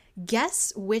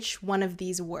guess which one of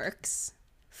these works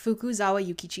Fukuzawa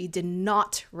Yukichi did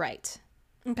not write.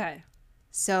 Okay.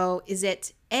 So is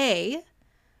it A,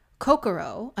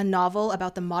 Kokoro, a novel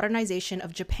about the modernization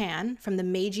of Japan from the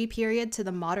Meiji period to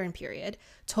the modern period,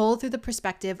 told through the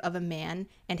perspective of a man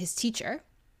and his teacher?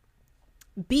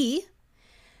 B,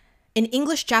 an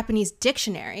English-Japanese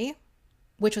dictionary,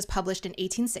 which was published in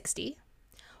 1860?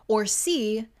 Or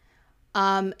C,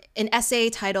 an essay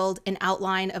titled An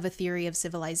Outline of a Theory of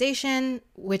Civilization,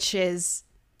 which is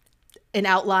an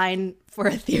outline for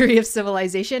a theory of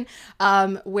civilization,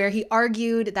 where he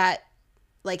argued that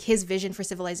like his vision for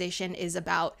civilization is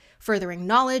about furthering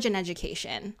knowledge and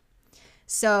education.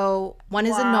 So one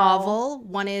is a novel,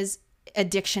 one is a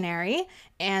dictionary,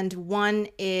 and one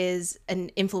is an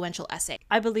influential essay.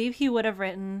 I believe he would have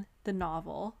written the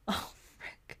novel. Oh,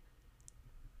 frick.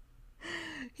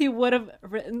 He would have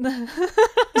written the...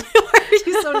 Why are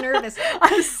you so nervous?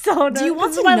 I'm so nervous. Do you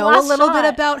want to know a little bit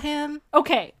about him?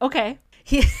 Okay.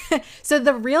 So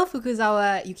the real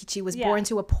Fukuzawa Yukichi was born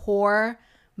to a poor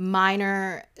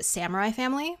minor samurai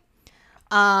family.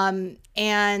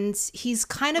 And he's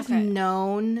kind of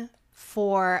known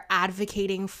for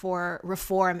advocating for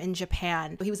reform in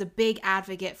Japan. He was a big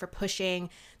advocate for pushing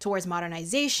towards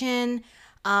modernization.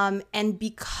 And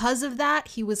because of that,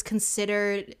 he is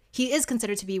considered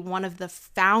to be one of the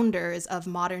founders of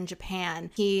modern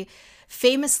Japan. He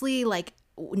famously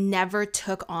never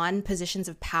took on positions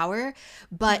of power,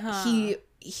 but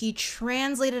he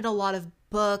translated a lot of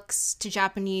books to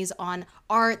Japanese on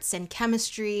arts and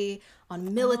chemistry,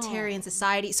 on military and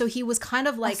society. So he was kind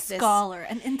of like a scholar,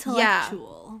 an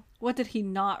intellectual. Yeah. What did he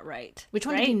not write? Which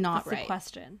one did he not write? That's the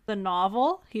question. The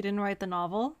novel? He didn't write the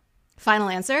novel? Final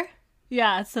answer?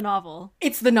 Yeah, it's the novel.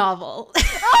 It's the novel.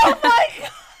 Oh my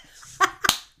god!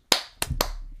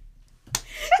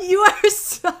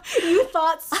 You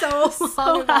thought so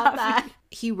long about that.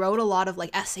 He wrote a lot of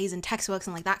essays and textbooks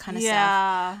and that kind of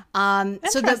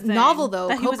stuff. So the novel though,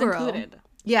 that Kokoro,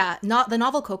 the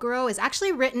novel Kokoro is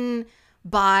actually written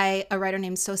by a writer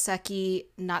named Soseki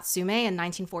Natsume in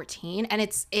 1914, and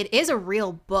it is a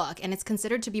real book, and it's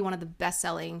considered to be one of the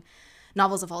best-selling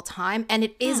novels of all time, and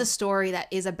it is a story that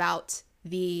is about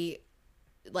the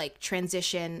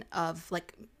transition of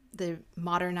the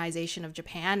modernization of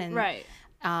Japan and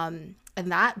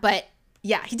and that, but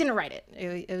yeah, he didn't write it.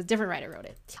 It was a different writer wrote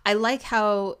it. I like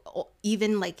how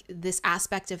even this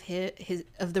aspect of his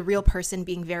of the real person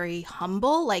being very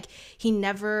humble, he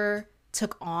never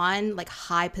took on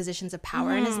high positions of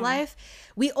power in his life.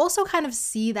 We also kind of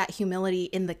see that humility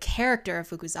in the character of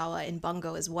Fukuzawa in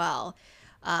Bungo as well,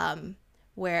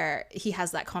 where he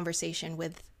has that conversation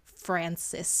with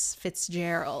Francis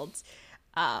Fitzgerald.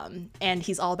 And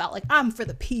he's all about I'm for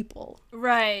the people.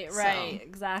 Right,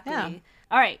 exactly. Yeah.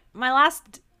 All right, my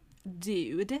last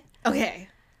dude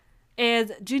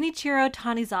is Junichiro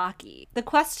Tanizaki. The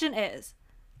question is,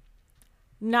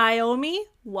 Naomi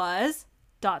was ...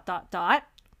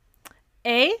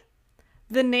 A,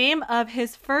 the name of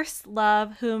his first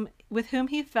love with whom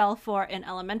he fell for in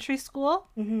elementary school.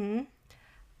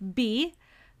 B,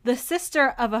 the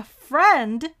sister of a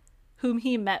friend whom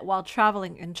he met while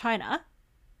traveling in China.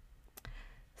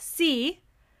 C,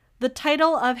 the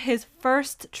title of his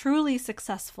first truly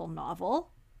successful novel.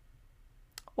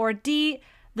 Or D,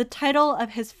 the title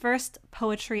of his first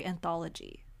poetry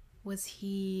anthology. Was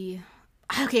he...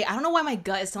 Okay, I don't know why my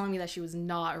gut is telling me that she was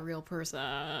not a real person.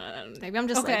 Maybe I'm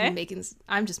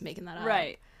just making that up.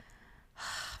 Right.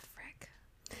 Frick.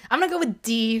 I'm gonna go with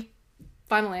D.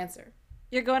 Final answer.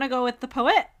 You're going to go with the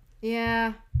poet?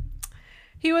 Yeah.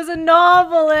 He was a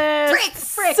novelist.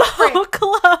 Frick.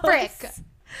 Close. Frick.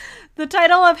 The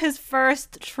title of his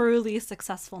first truly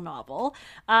successful novel,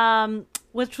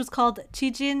 which was called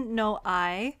Chijin no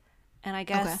Ai, and I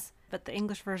guess, but the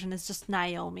English version is just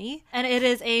Naomi. And it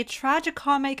is a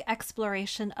tragicomic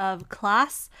exploration of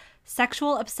class,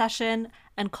 sexual obsession,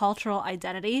 and cultural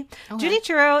identity.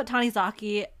 Junichiro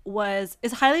Tanizaki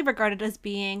is highly regarded as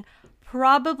being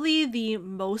probably the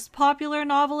most popular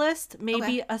novelist,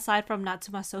 maybe aside from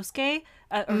Natsuma Sosuke,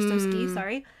 Sosuke,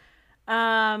 sorry.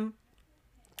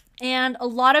 And a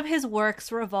lot of his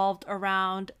works revolved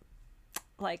around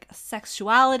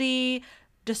sexuality,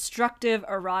 destructive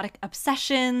erotic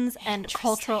obsessions and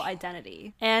cultural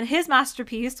identity. And his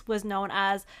masterpiece was known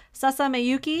as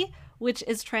Sasameyuki, which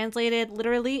is translated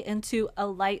literally into a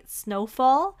light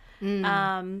snowfall.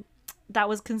 That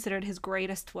was considered his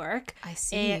greatest work. I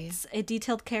see. It's a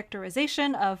detailed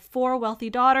characterization of 4 wealthy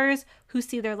daughters who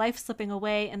see their life slipping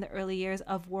away in the early years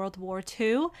of World War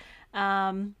II.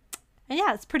 And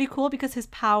yeah, it's pretty cool because his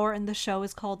power in the show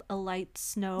is called a light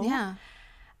snow. Yeah.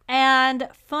 And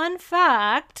fun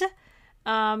fact,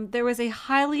 there was a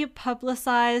highly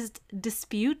publicized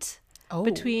dispute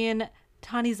between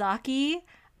Tanizaki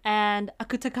and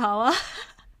Akutagawa.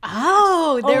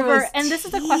 And this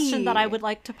is a question that I would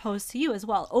like to pose to you as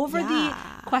well. Over the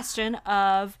question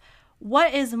of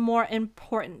what is more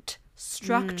important,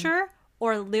 structure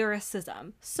or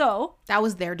lyricism? So that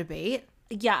was their debate.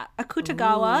 Yeah,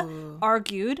 Akutagawa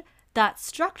argued that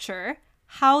structure,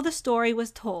 how the story was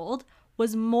told,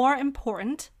 was more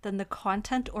important than the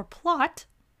content or plot,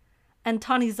 and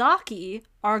Tanizaki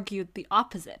argued the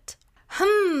opposite.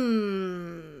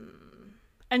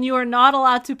 And you are not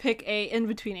allowed to pick a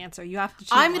in-between answer. You have to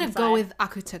choose I'm going to go with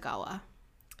Akutagawa.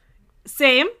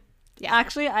 Same. Yeah.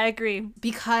 Actually, I agree.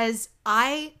 Because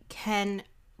I can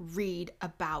read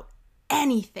about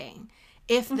anything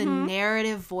if the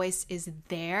narrative voice is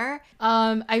there.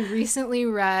 I recently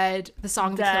read The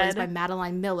Song of Achilles by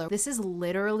Madeline Miller. This is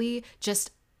literally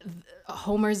just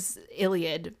Homer's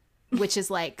Iliad, which is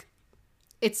like,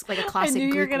 it's like a classic Greek work. I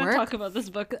knew you were going to talk about this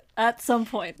book at some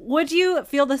point. Would you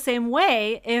feel the same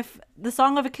way if The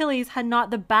Song of Achilles had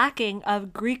not the backing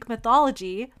of Greek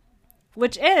mythology,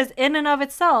 which is, in and of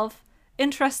itself,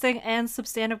 interesting and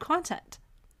substantive content?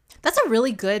 That's a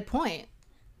really good point.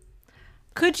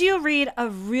 Could you read a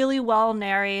really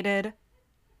well-narrated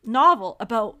novel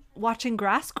about watching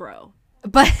grass grow?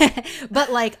 But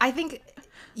like, I think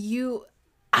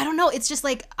I don't know. It's just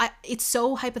like, it's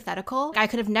so hypothetical. I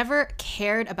could have never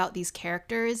cared about these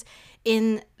characters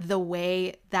in the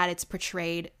way that it's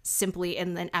portrayed simply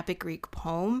in an epic Greek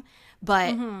poem.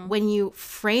 But when you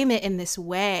frame it in this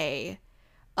way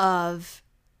of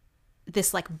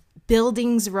this like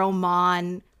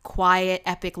Bildungsroman, quiet,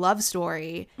 epic love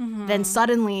story, then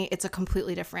suddenly it's a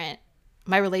completely different,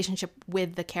 my relationship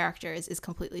with the characters is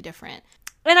completely different.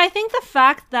 And I think the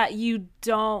fact that you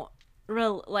don't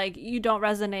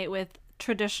resonate with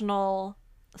traditional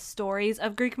stories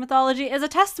of Greek mythology is a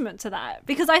testament to that,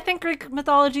 because I think Greek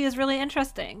mythology is really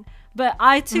interesting, but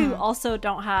I too also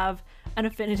don't have an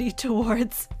affinity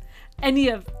towards any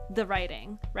of the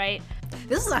writing, right?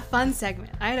 This is a fun segment.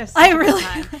 I had a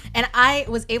time, and I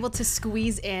was able to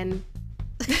squeeze in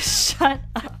shut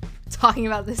up talking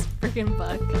about this freaking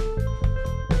book.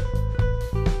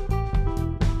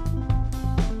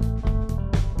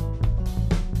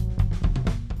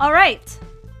 All right,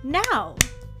 now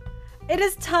it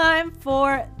is time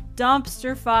for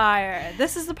Dumpster Fire.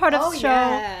 This is the part of the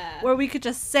show where we could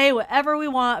just say whatever we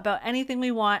want about anything we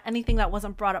want, anything that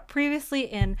wasn't brought up previously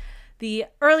in the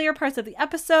earlier parts of the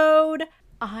episode.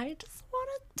 I just want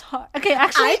to talk. Okay,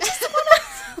 actually, I just want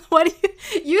to. What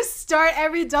do you start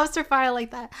every Dumpster Fire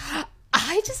like that?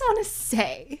 I just want to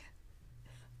say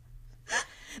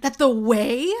that the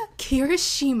way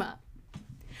Kirishima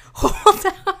holds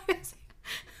out his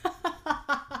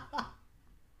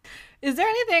Is there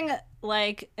anything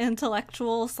like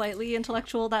slightly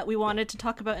intellectual that we wanted to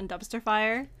talk about in Dumpster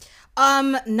Fire?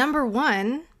 Number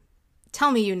one,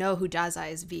 tell me you know who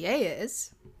Dazai's VA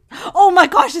is. Oh my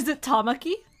gosh, is it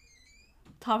Tamaki?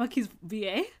 Tamaki's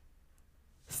VA?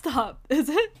 Stop. Is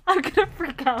it? I'm gonna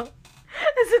freak out.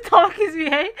 Is it Tamaki's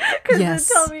VA? Yes.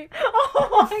 Tell me.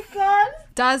 Oh my god.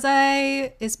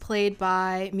 Dazai is played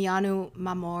by Miyano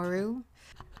Mamoru.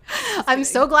 I'm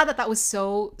so glad that was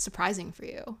so surprising for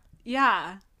you.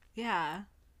 Yeah.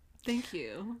 Thank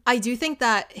you. I do think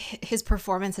that his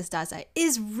performance as Dazai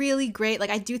is really great. Like,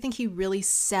 I do think he really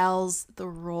sells the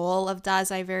role of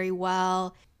Dazai very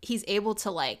well. He's able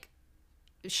to, like,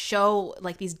 show,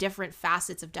 like, these different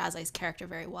facets of Dazai's character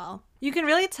very well. You can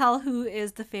really tell who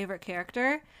is the favorite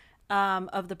character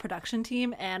of the production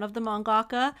team and of the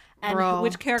mangaka, and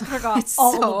which character got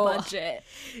all the budget.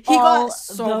 He got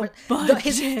so much.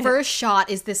 His first shot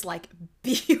is this, like,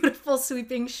 beautiful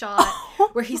sweeping shot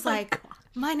where he's like, God.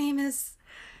 My name is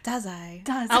Dazai.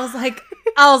 I was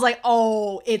like,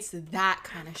 oh, it's that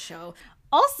kind of show.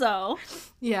 Also,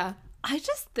 yeah, I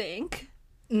just think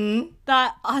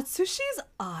that Atsushi's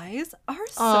eyes are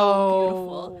so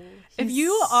beautiful. If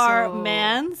you are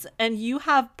mans and you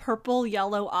have purple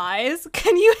yellow eyes,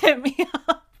 can you hit me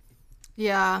up?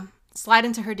 Yeah, slide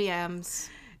into her DMs.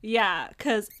 Yeah,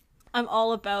 because I'm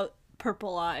all about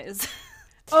purple eyes.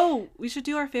 Oh, we should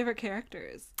do our favorite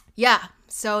characters. Yeah.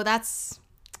 So that's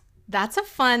a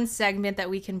fun segment that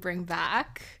we can bring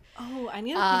back. Oh, I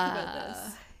need to think about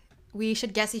this. We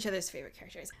should guess each other's favorite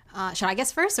characters. Should I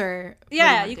guess first or?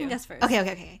 Yeah, you can guess first.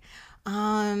 Okay.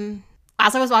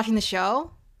 As I was watching the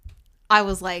show, I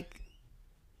was like,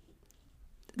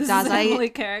 this is an Emily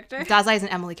character? Dazai is an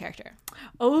Emily character.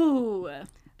 Oh.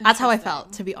 That's how I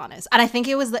felt, to be honest. And I think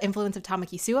it was the influence of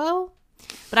Tamaki Suo.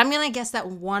 But I'm going to guess that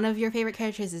one of your favorite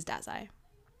characters is Dazai.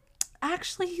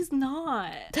 Actually, he's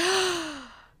not.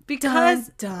 Because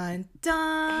dun.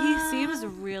 he seems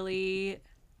really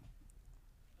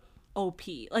OP.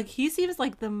 Like, he seems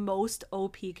like the most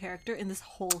OP character in this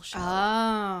whole show.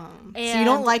 Oh. So you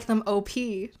don't like them OP?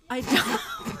 I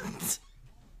don't.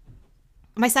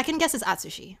 My second guess is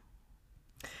Atsushi.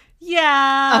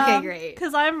 Yeah. Okay, great.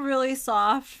 Because I'm really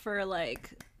soft for,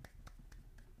 like,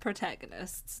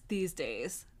 protagonists these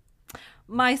days.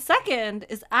 My second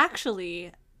is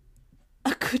actually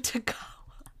Akutagawa.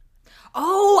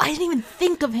 Oh, I didn't even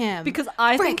think of him. Because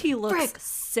I think he looks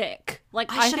sick.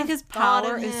 Like, I think his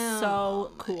power is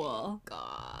so cool.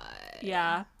 God.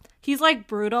 Yeah. He's, like,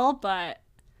 brutal, but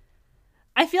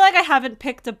I feel like I haven't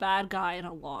picked a bad guy in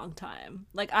a long time.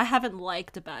 Like, I haven't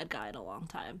liked a bad guy in a long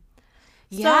time.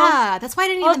 Yeah, that's why I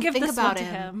didn't even think this about one to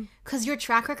him. Because your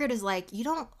track record is like, you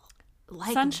don't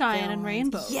like sunshine villains. and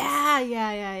rainbows. Yeah.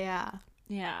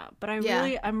 Yeah, but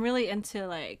I'm really into,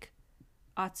 like,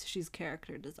 Atsushi's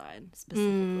character design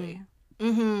specifically.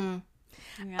 Mm-hmm.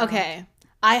 Yeah. Okay.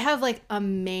 I have like a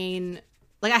main,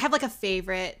 like I have like a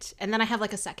favorite, and then I have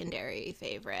like a secondary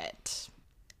favorite.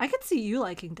 I could see you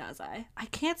liking Dazai. I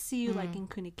can't see you liking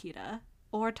Kunikita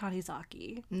or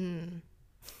Tanizaki. Do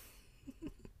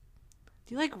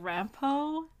you like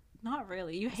Rampo? Not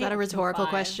really. You hate. Is that a rhetorical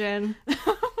question?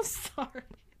 I'm sorry.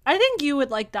 I think you would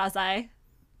like Dazai.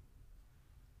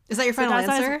 Is that your final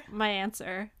answer? My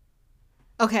answer.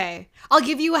 Okay. I'll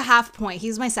give you a half point.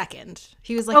 He's my second.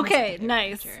 He was like okay,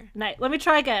 nice. Nice. Let me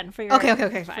try again for your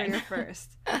Okay, fine. For your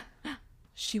first.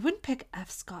 She wouldn't pick F.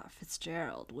 Scott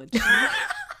Fitzgerald, would she?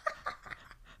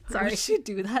 Sorry. Would she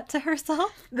do that to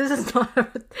herself? This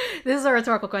is a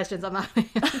rhetorical question, so I'm not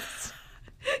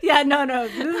Yeah, no.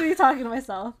 This is me talking to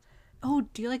myself. Oh,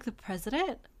 do you like the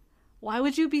president? Why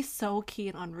would you be so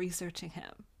keen on researching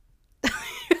him?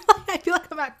 I feel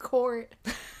like I'm at court.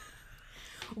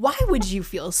 Why would you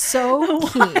feel so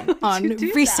keen on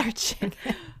researching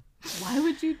him? Why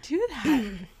would you do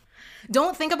that?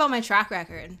 Don't think about my track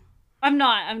record. I'm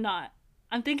not.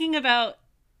 I'm thinking about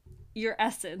your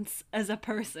essence as a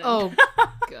person. Oh,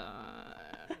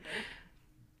 God.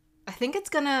 I think it's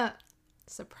gonna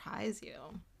surprise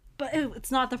you. But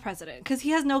it's not the president, because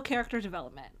he has no character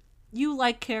development. You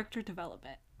like character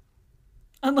development.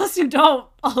 Unless you don't,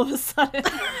 all of a sudden.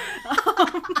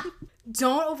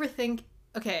 Don't overthink.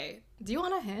 Okay, do you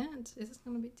want a hint? Is this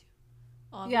gonna be too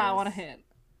obvious? Yeah, I want a hint.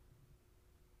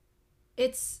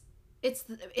 It's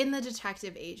in the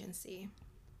detective agency.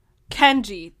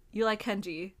 Kenji. You like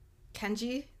Kenji?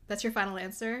 Kenji? That's your final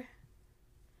answer?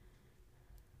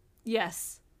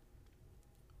 Yes.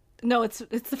 No, it's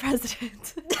the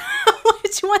president.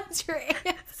 Which one's your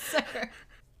answer?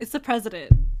 It's the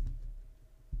president.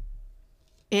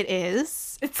 It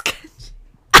is. It's Kenji.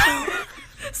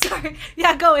 Sorry.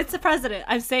 Yeah, go. It's the president.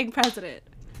 I'm saying president.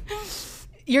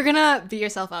 You're gonna beat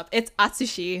yourself up. It's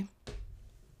Atsushi.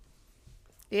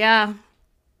 Yeah.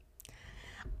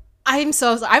 I'm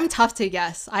tough to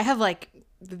guess. I have like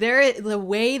the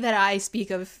way that I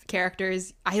speak of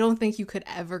characters, I don't think you could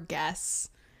ever guess.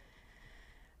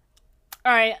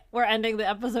 All right, we're ending the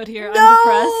episode here. No! I'm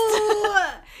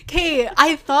depressed. Okay,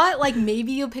 I thought like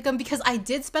maybe you'll pick him because I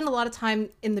did spend a lot of time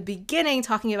in the beginning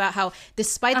talking about how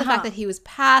despite the fact that he was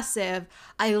passive,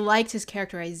 I liked his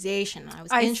characterization. I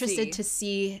was interested to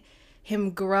see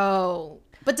him grow.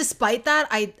 But despite that,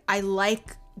 I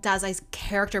like Dazai's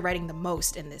character writing the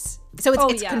most in this. So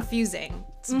it's confusing.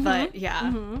 But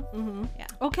yeah. Yeah.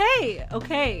 Okay.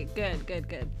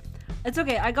 Good. It's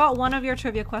okay. I got one of your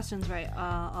trivia questions right.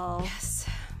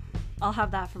 I'll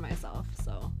have that for myself.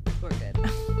 So we're good.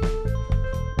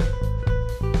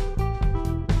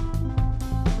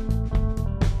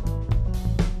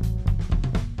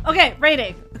 Okay,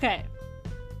 rating. Okay.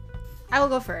 I will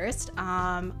go first.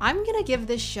 I'm gonna give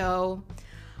this show.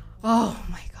 Oh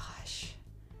my gosh,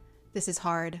 this is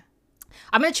hard.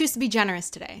 I'm gonna choose to be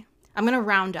generous today. I'm gonna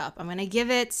round up. I'm gonna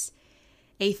give it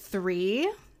a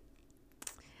 3.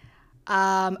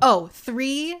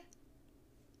 3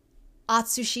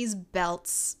 Atsushi's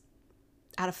belts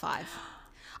out of 5.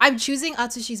 I'm choosing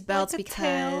Atsushi's belts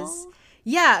because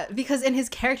in his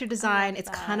character design,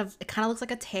 it kind of looks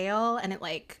like a tail, and it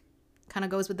like kind of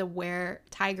goes with the were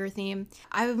tiger theme.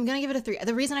 I'm gonna give it a 3.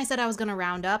 The reason I said I was gonna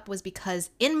round up was because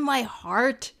in my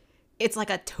heart it's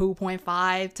like a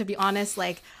 2.5, to be honest.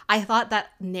 Like, I thought that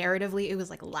narratively it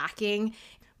was like lacking,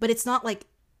 but it's not like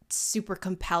super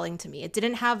compelling to me. It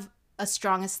didn't have a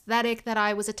strong aesthetic that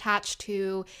I was attached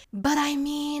to. But I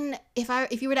mean,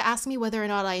 if you were to ask me whether or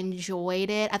not I enjoyed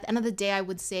it, at the end of the day, I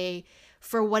would say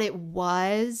for what it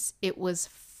was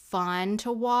fun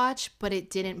to watch, but it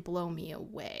didn't blow me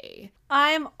away.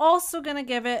 I'm also gonna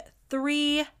give it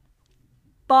 3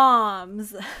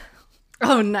 bombs.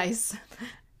 Oh, nice.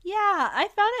 Yeah, I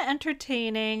found it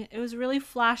entertaining. It was really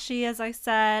flashy, as I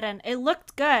said, and it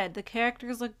looked good. The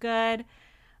characters look good.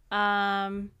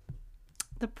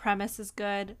 The premise is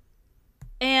good.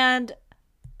 And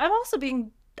I also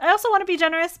want to be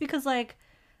generous because, like,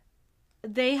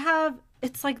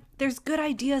 it's like there's good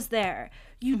ideas there.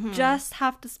 You just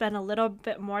have to spend a little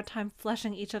bit more time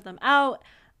fleshing each of them out,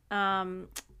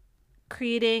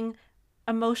 creating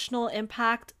emotional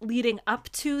impact leading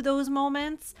up to those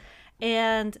moments.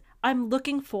 And I'm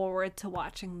looking forward to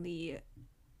watching the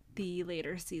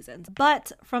later seasons.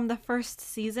 But from the first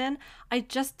season, I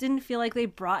just didn't feel like they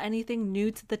brought anything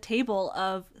new to the table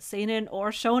of seinen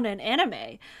or shonen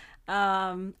anime.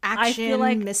 Action, I feel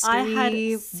like mystery, I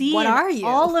had seen what are you?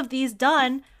 all of these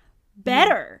done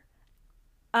better.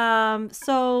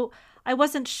 So I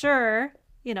wasn't sure,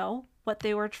 what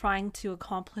they were trying to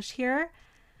accomplish here,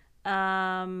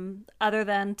 other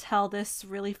than tell this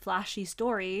really flashy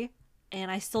story, and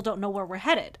I still don't know where we're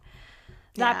headed.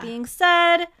 That being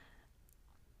said,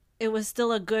 it was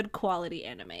still a good quality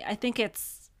anime. I think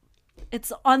it's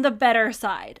on the better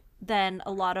side than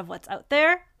a lot of what's out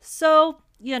there. So,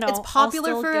 it's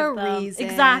popular for a reason.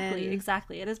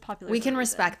 Exactly. It is popular. We can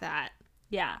respect that.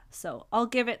 Yeah. So I'll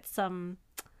give it some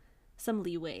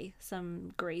leeway,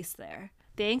 some grace there.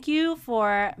 Thank you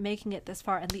for making it this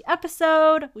far in the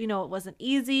episode. We know it wasn't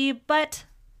easy, but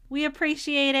we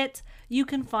appreciate it. You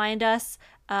can find us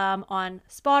on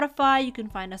Spotify. You can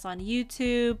find us on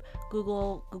YouTube,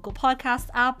 Google Podcasts,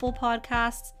 Apple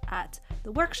Podcasts at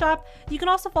The Workshop. You can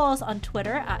also follow us on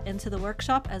Twitter at Into the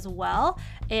Workshop as well.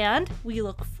 And we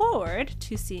look forward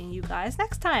to seeing you guys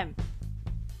next time.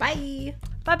 Bye.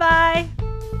 Bye-bye.